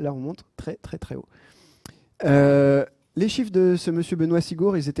mesurés. Là, on monte très très très haut. Les chiffres de ce monsieur Benoît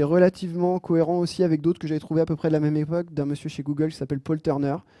Sigour, ils étaient relativement cohérents aussi avec d'autres que j'avais trouvés à peu près de la même époque, d'un monsieur chez Google qui s'appelle Paul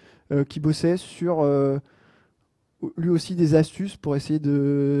Turner, qui bossait sur lui aussi des astuces pour essayer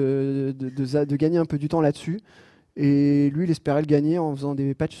de gagner un peu du temps là-dessus. Et lui, il espérait le gagner en faisant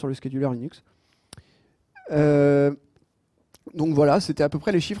des patchs sur le scheduler Linux. Donc voilà, c'était à peu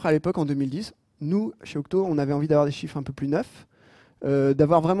près les chiffres à l'époque en 2010. Nous, chez Octo, on avait envie d'avoir des chiffres un peu plus neufs,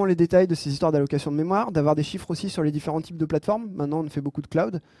 d'avoir vraiment les détails de ces histoires d'allocation de mémoire, d'avoir des chiffres aussi sur les différents types de plateformes. Maintenant, on fait beaucoup de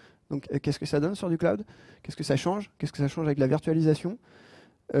cloud. Donc, qu'est-ce que ça donne sur du cloud ? Qu'est-ce que ça change ? Qu'est-ce que ça change avec la virtualisation ?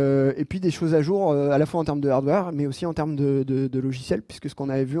 Et puis des choses à jour, à la fois en termes de hardware, mais aussi en termes de logiciel, puisque ce qu'on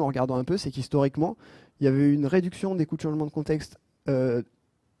avait vu en regardant un peu, c'est qu'historiquement, il y avait une réduction des coûts de changement de contexte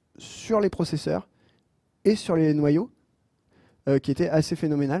sur les processeurs et sur les noyaux, qui était assez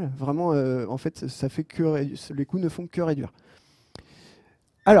phénoménal. Vraiment, en fait, ça fait que les coûts ne font que réduire.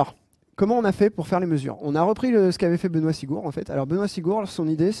 Alors, comment on a fait pour faire les mesures ? On a repris ce qu'avait fait Benoît Sigour, en fait. Alors, Benoît Sigour, son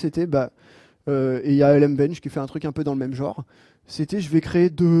idée, c'était Et il y a LMBench qui fait un truc un peu dans le même genre. C'était je vais créer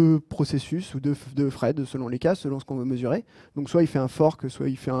 2 processus ou 2 threads selon les cas, selon ce qu'on veut mesurer. Donc soit il fait un fork, soit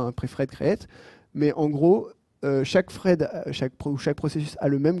il fait un pre-thread create. Mais en gros, chaque thread, chaque processus a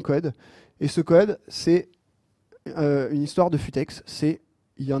le même code. Et ce code, c'est une histoire de futex.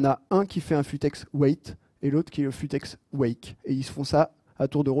 Il y en a un qui fait un futex wait et l'autre qui est le futex wake. Et ils se font ça à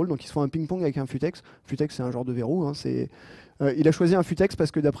tour de rôle. Donc ils se font un ping-pong avec un futex. Futex, c'est un genre de verrou. Hein, il a choisi un futex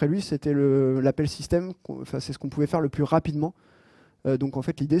parce que d'après lui, c'était l'appel système, c'est ce qu'on pouvait faire le plus rapidement. Donc en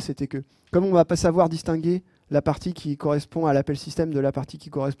fait, l'idée, c'était que, comme on ne va pas savoir distinguer la partie qui correspond à l'appel système de la partie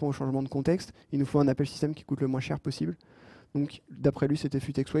qui correspond au changement de contexte, il nous faut un appel système qui coûte le moins cher possible. Donc d'après lui, c'était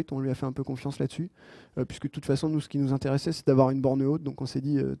futex wait, on lui a fait un peu confiance là-dessus, puisque de toute façon, nous, ce qui nous intéressait, c'est d'avoir une borne haute. Donc on s'est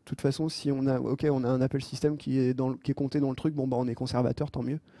dit, de toute façon, si on a un appel système qui est compté dans le truc, bon, bah, on est conservateur, tant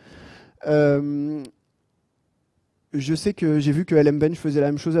mieux. Je sais que j'ai vu que LMBench faisait la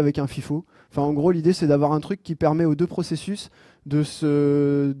même chose avec un FIFO. Enfin, en gros, l'idée, c'est d'avoir un truc qui permet aux 2 processus de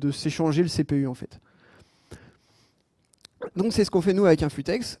s'échanger le CPU, en fait. Donc, c'est ce qu'on fait, nous, avec un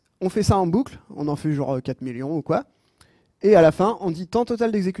futex. On fait ça en boucle. On en fait genre 4 millions ou quoi. Et à la fin, on dit temps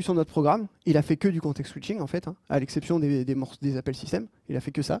total d'exécution de notre programme. Il a fait que du context switching, en fait, hein, à l'exception des appels système. Il a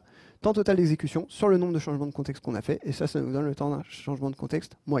fait que ça. Temps total d'exécution sur le nombre de changements de contexte qu'on a fait. Et ça nous donne le temps d'un changement de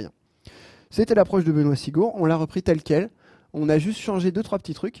contexte moyen. C'était l'approche de Benoît Sigour, on l'a repris tel quel. On a juste changé 2-3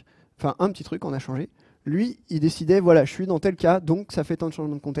 petits trucs. Enfin, un petit truc, on a changé. Lui, il décidait, voilà, je suis dans tel cas, donc ça fait tant de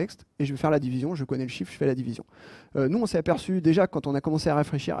changements de contexte, et je vais faire la division, je connais le chiffre, je fais la division. Nous, on s'est aperçu déjà, quand on a commencé à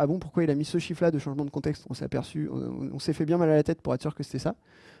réfléchir, ah bon, pourquoi il a mis ce chiffre-là de changement de contexte? On s'est aperçu, on s'est fait bien mal à la tête pour être sûr que c'était ça.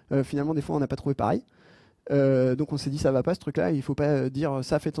 Finalement, des fois, on n'a pas trouvé pareil. Donc on s'est dit, ça va pas ce truc-là, il ne faut pas dire,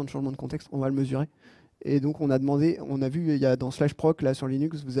 ça fait tant de changements de contexte, on va le mesurer. Et donc on a demandé, on a vu, il y a dans /proc là sur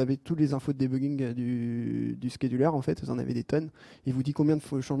Linux, vous avez toutes les infos de debugging du scheduler, en fait, vous en avez des tonnes. Il vous dit combien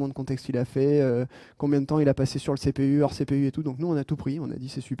de changements de contexte il a fait, combien de temps il a passé sur le CPU, hors CPU et tout. Donc nous on a tout pris, on a dit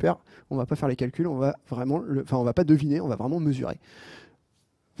c'est super, on va pas faire les calculs, on va vraiment, on va pas deviner, on va vraiment mesurer.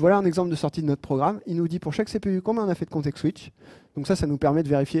 Voilà un exemple de sortie de notre programme. Il nous dit pour chaque CPU combien on a fait de context switch. Donc ça nous permet de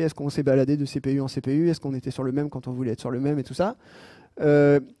vérifier est-ce qu'on s'est baladé de CPU en CPU, est-ce qu'on était sur le même quand on voulait être sur le même et tout ça.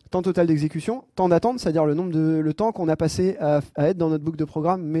 Temps total d'exécution, temps d'attente, c'est-à-dire le temps qu'on a passé à être dans notre boucle de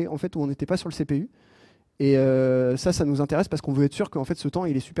programme, mais en fait où on n'était pas sur le CPU. Et ça nous intéresse parce qu'on veut être sûr qu'en fait ce temps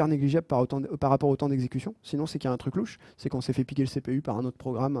il est super négligeable par rapport au temps d'exécution. Sinon c'est qu'il y a un truc louche, c'est qu'on s'est fait piquer le CPU par un autre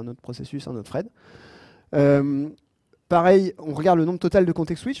programme, un autre processus, un autre thread. Pareil, on regarde le nombre total de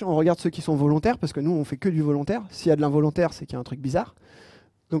context switch, on regarde ceux qui sont volontaires parce que nous on fait que du volontaire. S'il y a de l'involontaire, c'est qu'il y a un truc bizarre.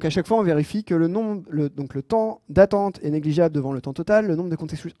 Donc à chaque fois, on vérifie que le temps d'attente est négligeable devant le temps total, le nombre de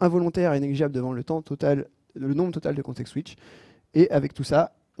context switch involontaire est négligeable devant le nombre total de context switch. Et avec tout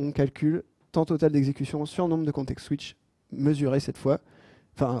ça, on calcule temps total d'exécution sur nombre de context switch mesuré cette fois,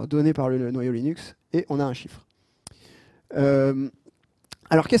 enfin donné par le noyau Linux, et on a un chiffre.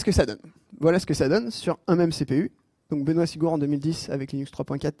 Alors qu'est-ce que ça donne? Voilà ce que ça donne sur un même CPU. Donc Benoît Sigour en 2010 avec Linux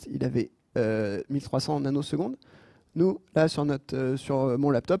 3.4, il avait 1300 nanosecondes. Nous, là, sur mon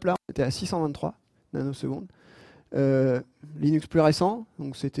laptop, là, on était à 623 nanosecondes. Linux plus récent,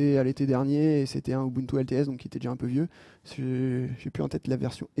 donc c'était à l'été dernier, et c'était un Ubuntu LTS, donc qui était déjà un peu vieux. J'ai plus en tête la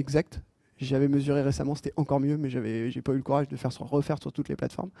version exacte. J'avais mesuré récemment, c'était encore mieux, mais j'ai pas eu le courage de refaire sur toutes les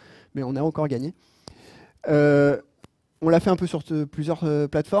plateformes. Mais on a encore gagné. On l'a fait un peu sur plusieurs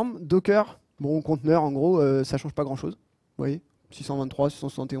plateformes. Docker, bon, conteneur, en gros, ça change pas grand-chose. Vous voyez, 623,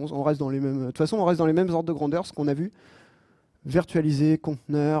 671, on reste dans les mêmes. De toute façon, on reste dans les mêmes ordres de grandeur, ce qu'on a vu. Virtualisé,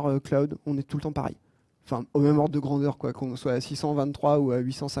 conteneur, cloud, on est tout le temps pareil. Enfin, au même ordre de grandeur, quoi, qu'on soit à 623 ou à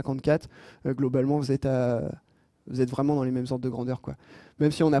 854, globalement, vous êtes vraiment dans les mêmes ordres de grandeur, quoi.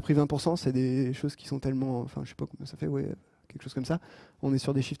 Même si on a pris 20%, c'est des choses qui sont tellement. Enfin, je sais pas combien ça fait, ouais, quelque chose comme ça. On est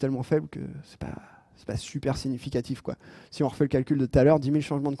sur des chiffres tellement faibles que c'est pas super significatif, quoi. Si on refait le calcul de tout à l'heure, 10 000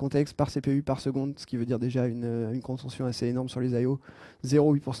 changements de contexte par CPU par seconde, ce qui veut dire déjà une contention assez énorme sur les I/O,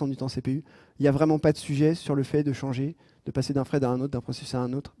 0,8% du temps CPU. Il n'y a vraiment pas de sujet sur le fait de changer, de passer d'un thread à un autre, d'un processus à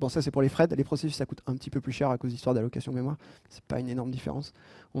un autre. Bon, ça c'est pour les threads. Les processus, ça coûte un petit peu plus cher à cause d'histoire d'allocation mémoire. C'est pas une énorme différence.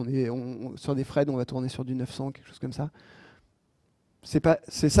 Sur des threads, on va tourner sur du 900, quelque chose comme ça. C'est pas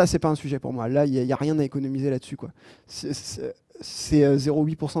un sujet pour moi. Là, il n'y a rien à économiser là-dessus, quoi. C'est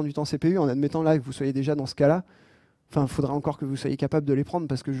 0,8% du temps CPU, en admettant là que vous soyez déjà dans ce cas-là. Enfin, il faudra encore que vous soyez capable de les prendre,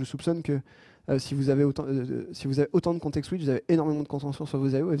 parce que je soupçonne que si vous avez autant de context switch, vous avez énormément de contention sur vos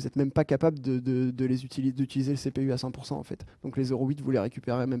I/O et vous n'êtes même pas capable d'utiliser le CPU à 100% en fait. Donc les 0,8, vous les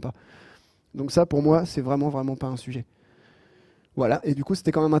récupérez même pas. Donc ça, pour moi, c'est vraiment pas un sujet. Voilà, et du coup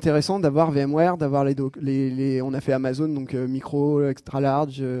c'était quand même intéressant d'avoir VMware, d'avoir on a fait Amazon, donc micro, extra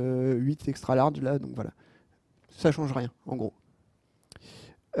large, 8 extra large là, donc voilà. Ça change rien, en gros.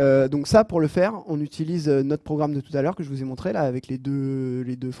 Donc ça, pour le faire, on utilise notre programme de tout à l'heure que je vous ai montré, là, avec les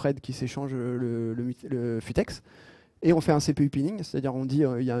deux threads qui s'échangent le futex. Et on fait un CPU pinning, c'est-à-dire on dit,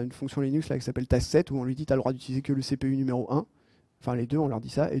 il y a une fonction Linux là, qui s'appelle taskset, où on lui dit, tu as le droit d'utiliser que le CPU numéro 1. Enfin, les deux, on leur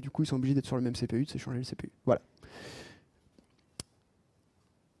dit ça, et du coup, ils sont obligés d'être sur le même CPU, de s'échanger le CPU. Voilà.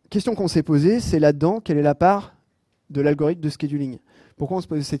 Question qu'on s'est posée, c'est là-dedans, quelle est la part de l'algorithme de scheduling? Pourquoi on se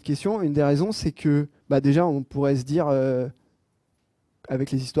pose cette question? Une des raisons, c'est que, déjà, on pourrait se dire, avec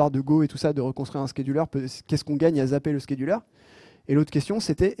les histoires de Go et tout ça, de reconstruire un scheduler, qu'est-ce qu'on gagne à zapper le scheduler? Et l'autre question,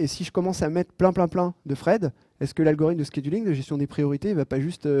 c'était, et si je commence à mettre plein de threads, est-ce que l'algorithme de scheduling, de gestion des priorités, ne va pas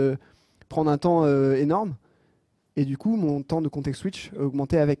juste prendre un temps énorme? Et du coup, mon temps de context switch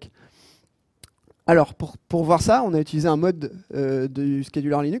augmenter avec. Alors, pour voir ça, on a utilisé un mode du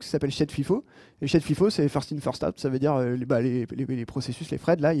scheduler Linux qui s'appelle shed FIFO. Et shed FIFO, c'est first in, first out. Ça veut dire les processus, les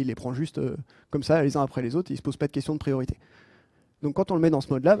threads, là, il les prend juste comme ça, les uns après les autres, et il ne se pose pas de question de priorité. Donc quand on le met dans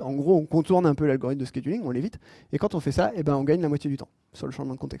ce mode-là, en gros, on contourne un peu l'algorithme de scheduling, on l'évite. Et quand on fait ça, on gagne la moitié du temps sur le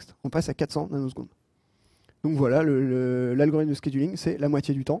changement de contexte. On passe à 400 nanosecondes. Donc voilà, l'algorithme de scheduling, c'est la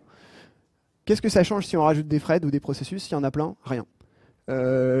moitié du temps. Qu'est-ce que ça change si on rajoute des threads ou des processus? S'il y en a plein, rien.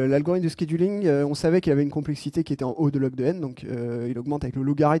 L'algorithme de scheduling, on savait qu'il avait une complexité qui était en haut de log de n, donc il augmente avec le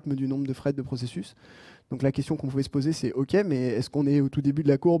logarithme du nombre de threads de processus. Donc la question qu'on pouvait se poser, c'est ok, mais est-ce qu'on est au tout début de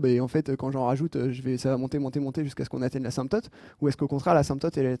la courbe et en fait quand j'en rajoute, ça va monter jusqu'à ce qu'on atteigne l'asymptote, ou est-ce qu'au contraire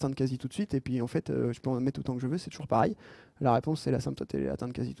l'asymptote elle est atteinte quasi tout de suite et puis en fait je peux en mettre autant que je veux, c'est toujours pareil. La réponse c'est l'asymptote elle est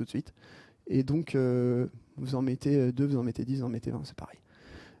atteinte quasi tout de suite. Et donc vous en mettez 2, vous en mettez 10, vous en mettez 20, c'est pareil.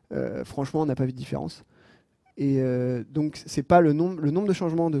 Franchement on n'a pas vu de différence. Et donc c'est pas le nombre de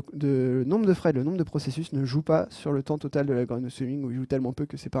changements, le nombre de threads, le nombre de processus ne joue pas sur le temps total de l'algorithme de scheduling, où il joue tellement peu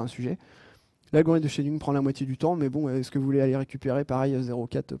que c'est pas un sujet. L'algorithme de scheduling prend la moitié du temps, mais bon, est-ce que vous voulez aller récupérer pareil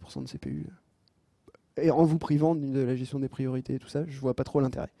 0,4% de CPU et en vous privant de la gestion des priorités et tout ça, je vois pas trop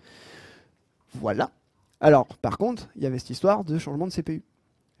l'intérêt. Voilà. Alors, par contre, il y avait cette histoire de changement de CPU.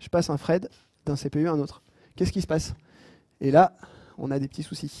 Je passe un thread d'un CPU à un autre. Qu'est-ce qui se passe? Et là, on a des petits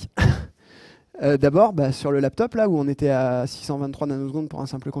soucis. D'abord, sur le laptop, là où on était à 623 nanosecondes pour un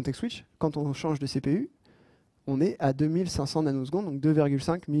simple context switch, quand on change de CPU, on est à 2500 nanosecondes, donc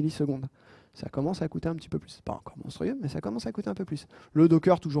 2,5 millisecondes. Ça commence à coûter un petit peu plus. C'est pas encore monstrueux, mais ça commence à coûter un peu plus. Le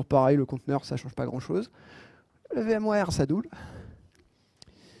Docker, toujours pareil, le conteneur, ça change pas grand-chose. Le VMware, ça double.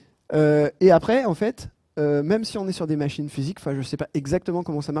 Et après, en fait, même si on est sur des machines physiques, enfin, je sais pas exactement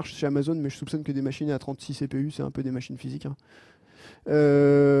comment ça marche chez Amazon, mais je soupçonne que des machines à 36 CPU, c'est un peu des machines physiques. Hein.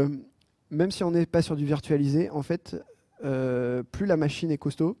 Même si on n'est pas sur du virtualisé, en fait, plus la machine est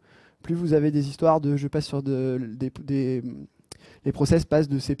costaud, plus vous avez des histoires de je passe sur les process passent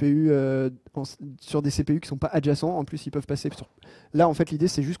de CPU sur des CPU qui ne sont pas adjacents. En plus, ils peuvent passer sur... Là, en fait, l'idée,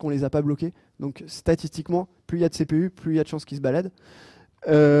 c'est juste qu'on ne les a pas bloqués. Donc, statistiquement, plus il y a de CPU, plus il y a de chances qu'ils se baladent.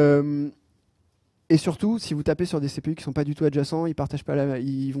 Et surtout, si vous tapez sur des CPU qui ne sont pas du tout adjacents, ils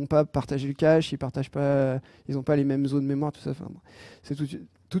ne vont pas partager le cache, ils n'ont pas les mêmes zones de mémoire, tout ça. Enfin,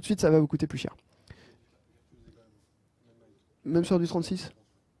 tout de suite, ça va vous coûter plus cher. Même sur du 36 ?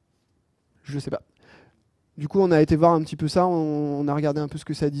 Je ne sais pas. Du coup, on a été voir un petit peu ça, on a regardé un peu ce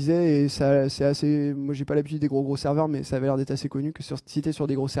que ça disait, et c'est assez... Moi, j'ai pas l'habitude des gros serveurs, mais ça avait l'air d'être assez connu que si t'es sur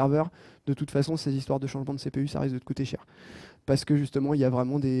des gros serveurs, de toute façon, ces histoires de changement de CPU, ça risque de te coûter cher. Parce que justement, il y a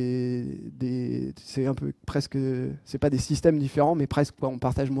vraiment c'est un peu presque... C'est pas des systèmes différents, mais presque, quoi. On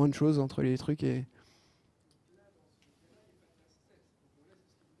partage moins de choses entre les trucs et...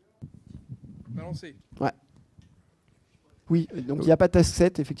 Balancer. Ouais. Oui, donc il n'y a pas de task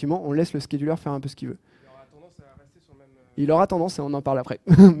set, effectivement, on laisse le scheduler faire un peu ce qu'il veut. Il aura tendance, et on en parle après,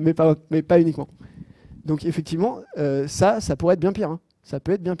 mais pas uniquement. Donc effectivement, ça pourrait être bien pire. Hein. Ça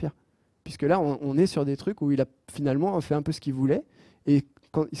peut être bien pire. Puisque là, on est sur des trucs où il a finalement fait un peu ce qu'il voulait, et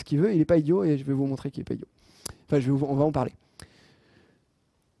ce qu'il veut, il n'est pas idiot, et je vais vous montrer qu'il n'est pas idiot. Enfin, on va en parler.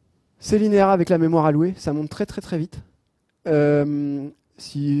 C'est linéaire avec la mémoire allouée, ça monte très très très vite. Quand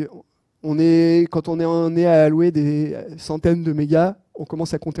on est à allouer des centaines de mégas, on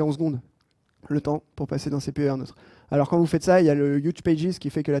commence à compter en secondes le temps pour passer d'un CPU à un autre. Alors quand vous faites ça, il y a le huge pages qui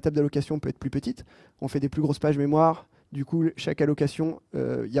fait que la table d'allocation peut être plus petite. On fait des plus grosses pages mémoire. Du coup, chaque allocation,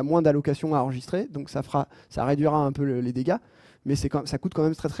 il y a moins d'allocations à enregistrer, donc ça réduira un peu les dégâts. Mais ça coûte quand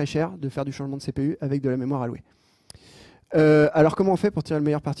même très très cher de faire du changement de CPU avec de la mémoire allouée. Alors comment on fait pour tirer le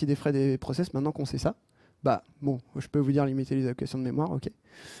meilleur parti des frais des process maintenant qu'on sait ça? Bon, je peux vous dire limiter les allocations de mémoire, ok.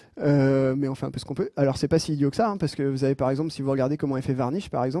 Mais on fait un peu ce qu'on peut. Alors c'est pas si idiot que ça, hein, parce que vous avez par exemple, si vous regardez comment est fait Varnish,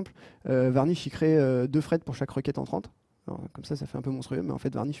 par exemple, Varnish il crée 2 threads pour chaque requête entrante. Alors, comme ça fait un peu monstrueux, mais en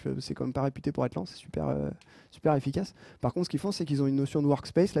fait Varnish c'est quand même pas réputé pour être lent, c'est super efficace. Par contre, ce qu'ils font, c'est qu'ils ont une notion de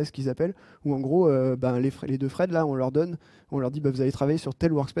workspace, là, ce qu'ils appellent, où en gros, les deux Fred, là, on leur dit, vous allez travailler sur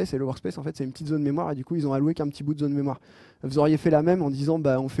tel workspace, et le workspace, en fait, c'est une petite zone mémoire, et du coup, ils ont alloué qu'un petit bout de zone mémoire. Vous auriez fait la même en disant,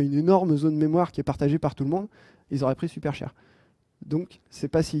 on fait une énorme zone mémoire qui est partagée par tout le monde, ils auraient pris super cher. Donc, c'est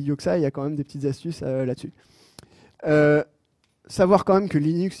pas si idiot que ça, il y a quand même des petites astuces là-dessus. Savoir quand même que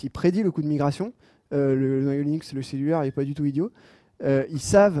Linux, il prédit le coût de migration. Le noyau Linux, le cellulaire, il n'est pas du tout idiot. Ils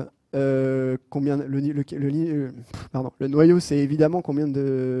savent combien le noyau, c'est évidemment combien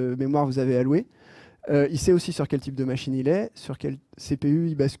de mémoire vous avez alloué. Il sait aussi sur quel type de machine il est, sur quel CPU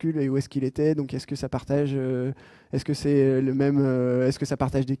il bascule et où est-ce qu'il était. Donc est-ce que ça partage, est-ce que c'est le même, est-ce que ça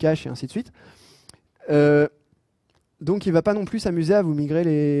partage des caches et ainsi de suite. Donc il ne va pas non plus s'amuser à vous migrer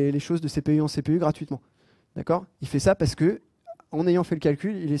les choses de CPU en CPU gratuitement. D'accord ? Il fait ça parce que, en ayant fait le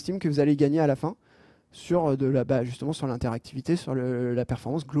calcul, il estime que vous allez gagner à la fin sur justement sur l'interactivité, sur la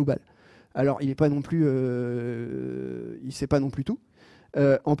performance globale. Alors, il ne sait pas non plus tout.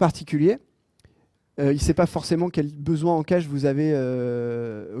 En particulier, il ne sait pas forcément quel besoin en cache vous avez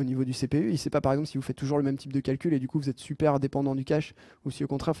au niveau du CPU. Il ne sait pas, par exemple, si vous faites toujours le même type de calcul et du coup, vous êtes super dépendant du cache, ou si au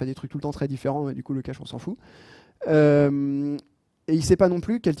contraire, vous faites des trucs tout le temps très différents et du coup, le cache, on s'en fout. Et il ne sait pas non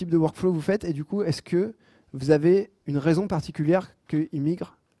plus quel type de workflow vous faites et du coup, est-ce que vous avez une raison particulière qu'il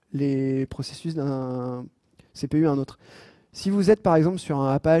migre les processus d'un CPU à un autre. Si vous êtes par exemple sur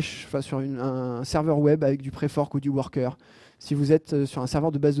un Apache, sur un serveur web avec du pré-fork ou du worker, si vous êtes sur un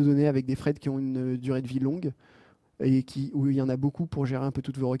serveur de base de données avec des threads qui ont une durée de vie longue, et où il y en a beaucoup pour gérer un peu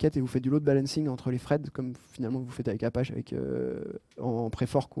toutes vos requêtes, et vous faites du load balancing entre les threads, comme finalement vous faites avec Apache en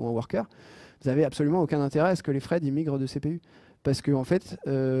pré-fork ou en worker, vous n'avez absolument aucun intérêt à ce que les threads ils migrent de CPU. Parce que en fait,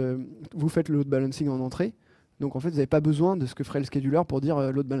 vous faites le load balancing en entrée, donc en fait, vous n'avez pas besoin de ce que ferait le scheduler pour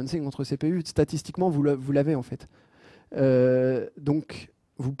dire load balancing entre CPU. Statistiquement, vous l'avez en fait. Donc,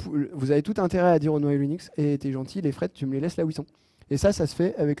 vous avez tout intérêt à dire au noyau Linux, et t'es gentil, les threads, tu me les laisses là où ils sont. Et ça se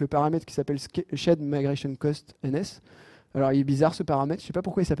fait avec le paramètre qui s'appelle Shed Migration Cost NS. Alors, il est bizarre ce paramètre. Je ne sais pas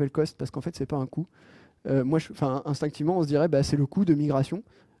pourquoi il s'appelle cost, parce qu'en fait, c'est pas un coût. Instinctivement, on se dirait, c'est le coût de migration.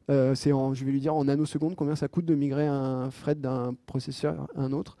 Je vais lui dire en nanosecondes combien ça coûte de migrer un thread d'un processeur à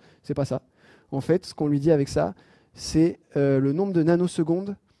un autre. C'est pas ça. En fait, ce qu'on lui dit avec ça, c'est le nombre de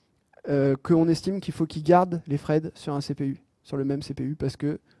nanosecondes qu'on estime qu'il faut qu'il garde les threads sur un CPU, sur le même CPU, parce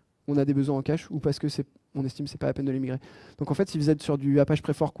qu'on a des besoins en cache ou parce que on estime que c'est pas la peine de les migrer. Donc en fait, si vous êtes sur du Apache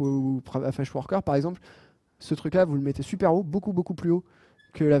Prefork ou Apache Worker, par exemple, ce truc-là, vous le mettez super haut, beaucoup plus haut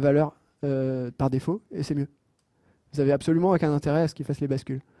que la valeur par défaut, et c'est mieux. Vous avez absolument aucun intérêt à ce qu'il fasse les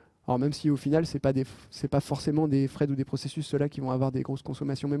bascules. Alors même si au final, c'est pas forcément des threads ou des processus ceux-là qui vont avoir des grosses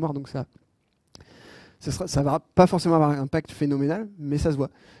consommations mémoire, donc ça va pas forcément avoir un impact phénoménal, mais ça se voit.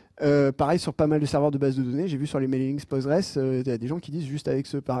 Pareil sur pas mal de serveurs de base de données, j'ai vu sur les mailings Postgres, il y a des gens qui disent juste avec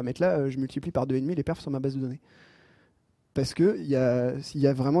ce paramètre-là, je multiplie par 2,5 les perfs sur ma base de données. Parce qu'il y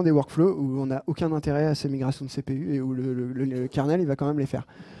a vraiment des workflows où on n'a aucun intérêt à ces migrations de CPU et où le kernel il va quand même les faire.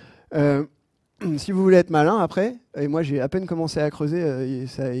 Si vous voulez être malin après, et moi j'ai à peine commencé à creuser,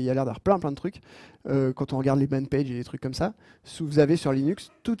 il y a l'air d'avoir plein de trucs, quand on regarde les man pages et des trucs comme ça, vous avez sur Linux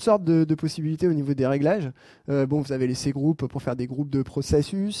toutes sortes de possibilités au niveau des réglages. Vous avez les C-groups pour faire des groupes de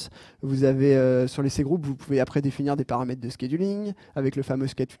processus, vous avez sur les C-groups, vous pouvez après définir des paramètres de scheduling, avec le fameux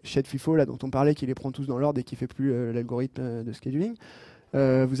shed FIFO là, dont on parlait, qui les prend tous dans l'ordre et qui fait plus l'algorithme de scheduling.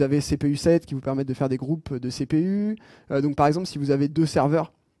 Vous avez CPU set qui vous permettent de faire des groupes de CPU. Donc par exemple, si vous avez deux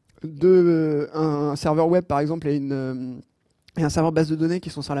serveurs, un serveur web par exemple et un serveur base de données qui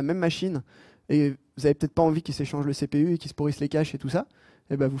sont sur la même machine et vous n'avez peut-être pas envie qu'ils s'échangent le CPU et qu'ils se pourrissent les caches et tout ça,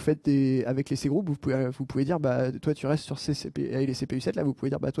 et vous faites avec les C-groups, vous pouvez dire toi tu restes sur ces CPU, et les CPU 7 là, vous pouvez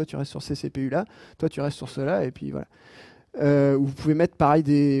dire toi tu restes sur ces CPU là, toi tu restes sur cela, et puis voilà. Vous pouvez mettre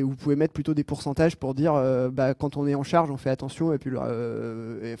plutôt des pourcentages pour dire quand on est en charge on fait attention, et puis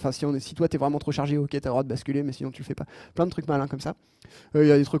si toi t'es vraiment trop chargé, ok t'as le droit de basculer, mais sinon tu le fais pas. Plein de trucs malins comme ça. Il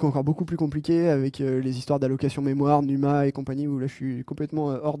y a des trucs encore beaucoup plus compliqués avec les histoires d'allocation mémoire, NUMA et compagnie, où là je suis complètement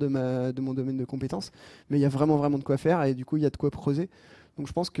hors de mon domaine de compétences, mais il y a vraiment de quoi faire, et du coup il y a de quoi creuser. Donc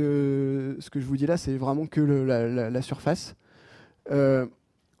je pense que ce que je vous dis là c'est vraiment que la surface.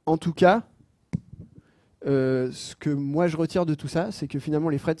 En tout cas, ce que moi je retire de tout ça, c'est que finalement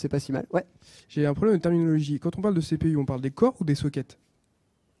les threads c'est pas si mal. Ouais. J'ai un problème de terminologie. Quand on parle de CPU, on parle des corps ou des sockets?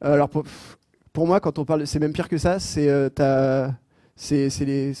 Alors pour moi, quand on parle, c'est même pire que ça. C'est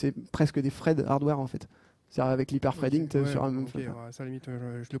presque des threads hardware en fait. C'est-à-dire avec l'hyperthreading sur un même. Ça limite,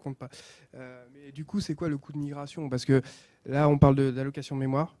 je le compte pas. Mais du coup, c'est quoi le coût de migration? Parce que là, on parle d'allocation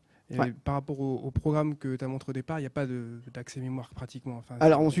mémoire. Et Ouais. par rapport au programme que tu as montré au départ, il n'y a pas d'accès mémoire pratiquement. Enfin,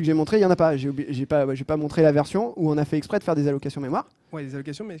 Alors, dans celui que j'ai montré, il n'y en a pas. J'ai pas montré la version où on a fait exprès de faire des allocations mémoire. ouais, des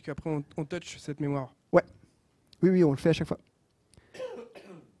allocations, mais est-ce qu'après on touch cette mémoire? Oui, oui, on le fait à chaque fois.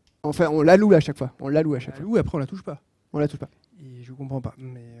 Enfin, on l'alloue à chaque fois. On l'alloue à chaque fois. Ou après on la touche pas. On la touche pas. Et je comprends pas.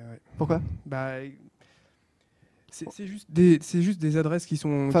 Mais ouais. Pourquoi? Bah, c'est juste des adresses qui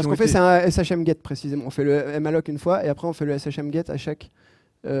sont. Enfin, qui ce ont qu'on fait, été- c'est un SHM get précisément. On fait le malloc une fois et après on fait le SHM get à chaque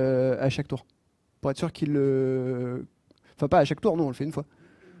tour. Pour être sûr qu'il le. Enfin, pas à chaque tour, non, on le fait une fois.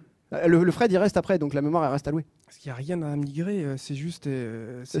 Le thread, il reste après, donc la mémoire, elle reste allouée. Parce qu'il n'y a rien à migrer, c'est juste.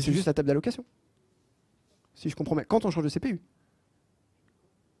 Ça, c'est juste la table d'allocation. Si je comprends bien. Quand on change de CPU.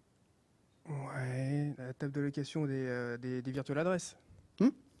 Ouais, la table d'allocation des virtual adresses.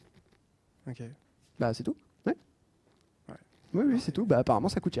 Ok. Bah, c'est tout. Ouais. Ouais. Oui, oui, c'est tout. Bah, apparemment,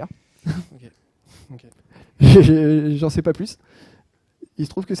 ça coûte cher. Ok. J'en sais pas plus. Il se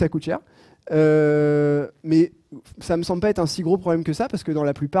trouve que ça coûte cher. Mais ça me semble pas être un si gros problème que ça, parce que dans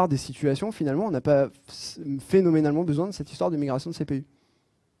la plupart des situations, finalement, on n'a pas phénoménalement besoin de cette histoire de migration de CPU.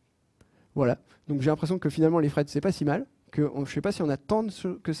 Voilà. Donc j'ai l'impression que finalement, les threads, c'est pas si mal. Je sais pas si on a tant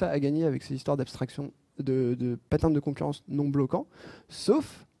que ça à gagner avec ces histoires d'abstraction, de patterns de concurrence non bloquants,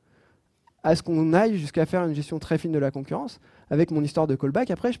 sauf à ce qu'on aille jusqu'à faire une gestion très fine de la concurrence. Avec mon histoire de callback,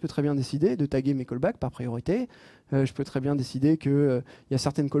 après, je peux très bien décider de taguer mes callbacks par priorité. Je peux très bien décider qu'il y a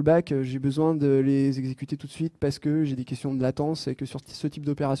certaines callbacks, j'ai besoin de les exécuter tout de suite parce que j'ai des questions de latence et que sur ce type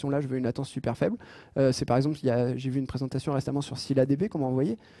d'opération-là, je veux une latence super faible. C'est par exemple, j'ai vu une présentation récemment sur ScyllaDB qu'on m'a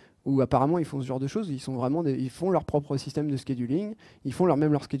envoyé, où apparemment ils font ce genre de choses. Ils font leur propre système de scheduling, ils font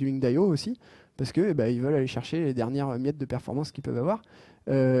même leur scheduling d'IO aussi, parce que ils veulent aller chercher les dernières miettes de performance qu'ils peuvent avoir.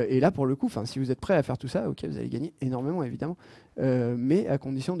 Et là, pour le coup, si vous êtes prêt à faire tout ça, ok, vous allez gagner énormément, évidemment. Mais à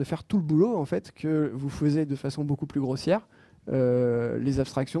condition de faire tout le boulot en fait, que vous faisiez de façon beaucoup plus grossière les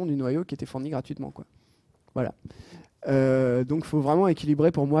abstractions du noyau qui étaient fournies gratuitement, quoi. Voilà. Donc, il faut vraiment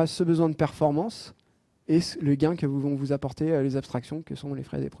équilibrer pour moi ce besoin de performance et le gain que vont vous apporter les abstractions que sont les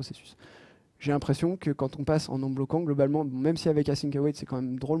frais des processus. J'ai l'impression que quand on passe en non bloquant, globalement, même si avec async await c'est quand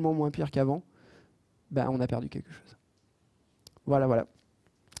même drôlement moins pire qu'avant, on a perdu quelque chose. Voilà.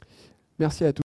 Merci à tous.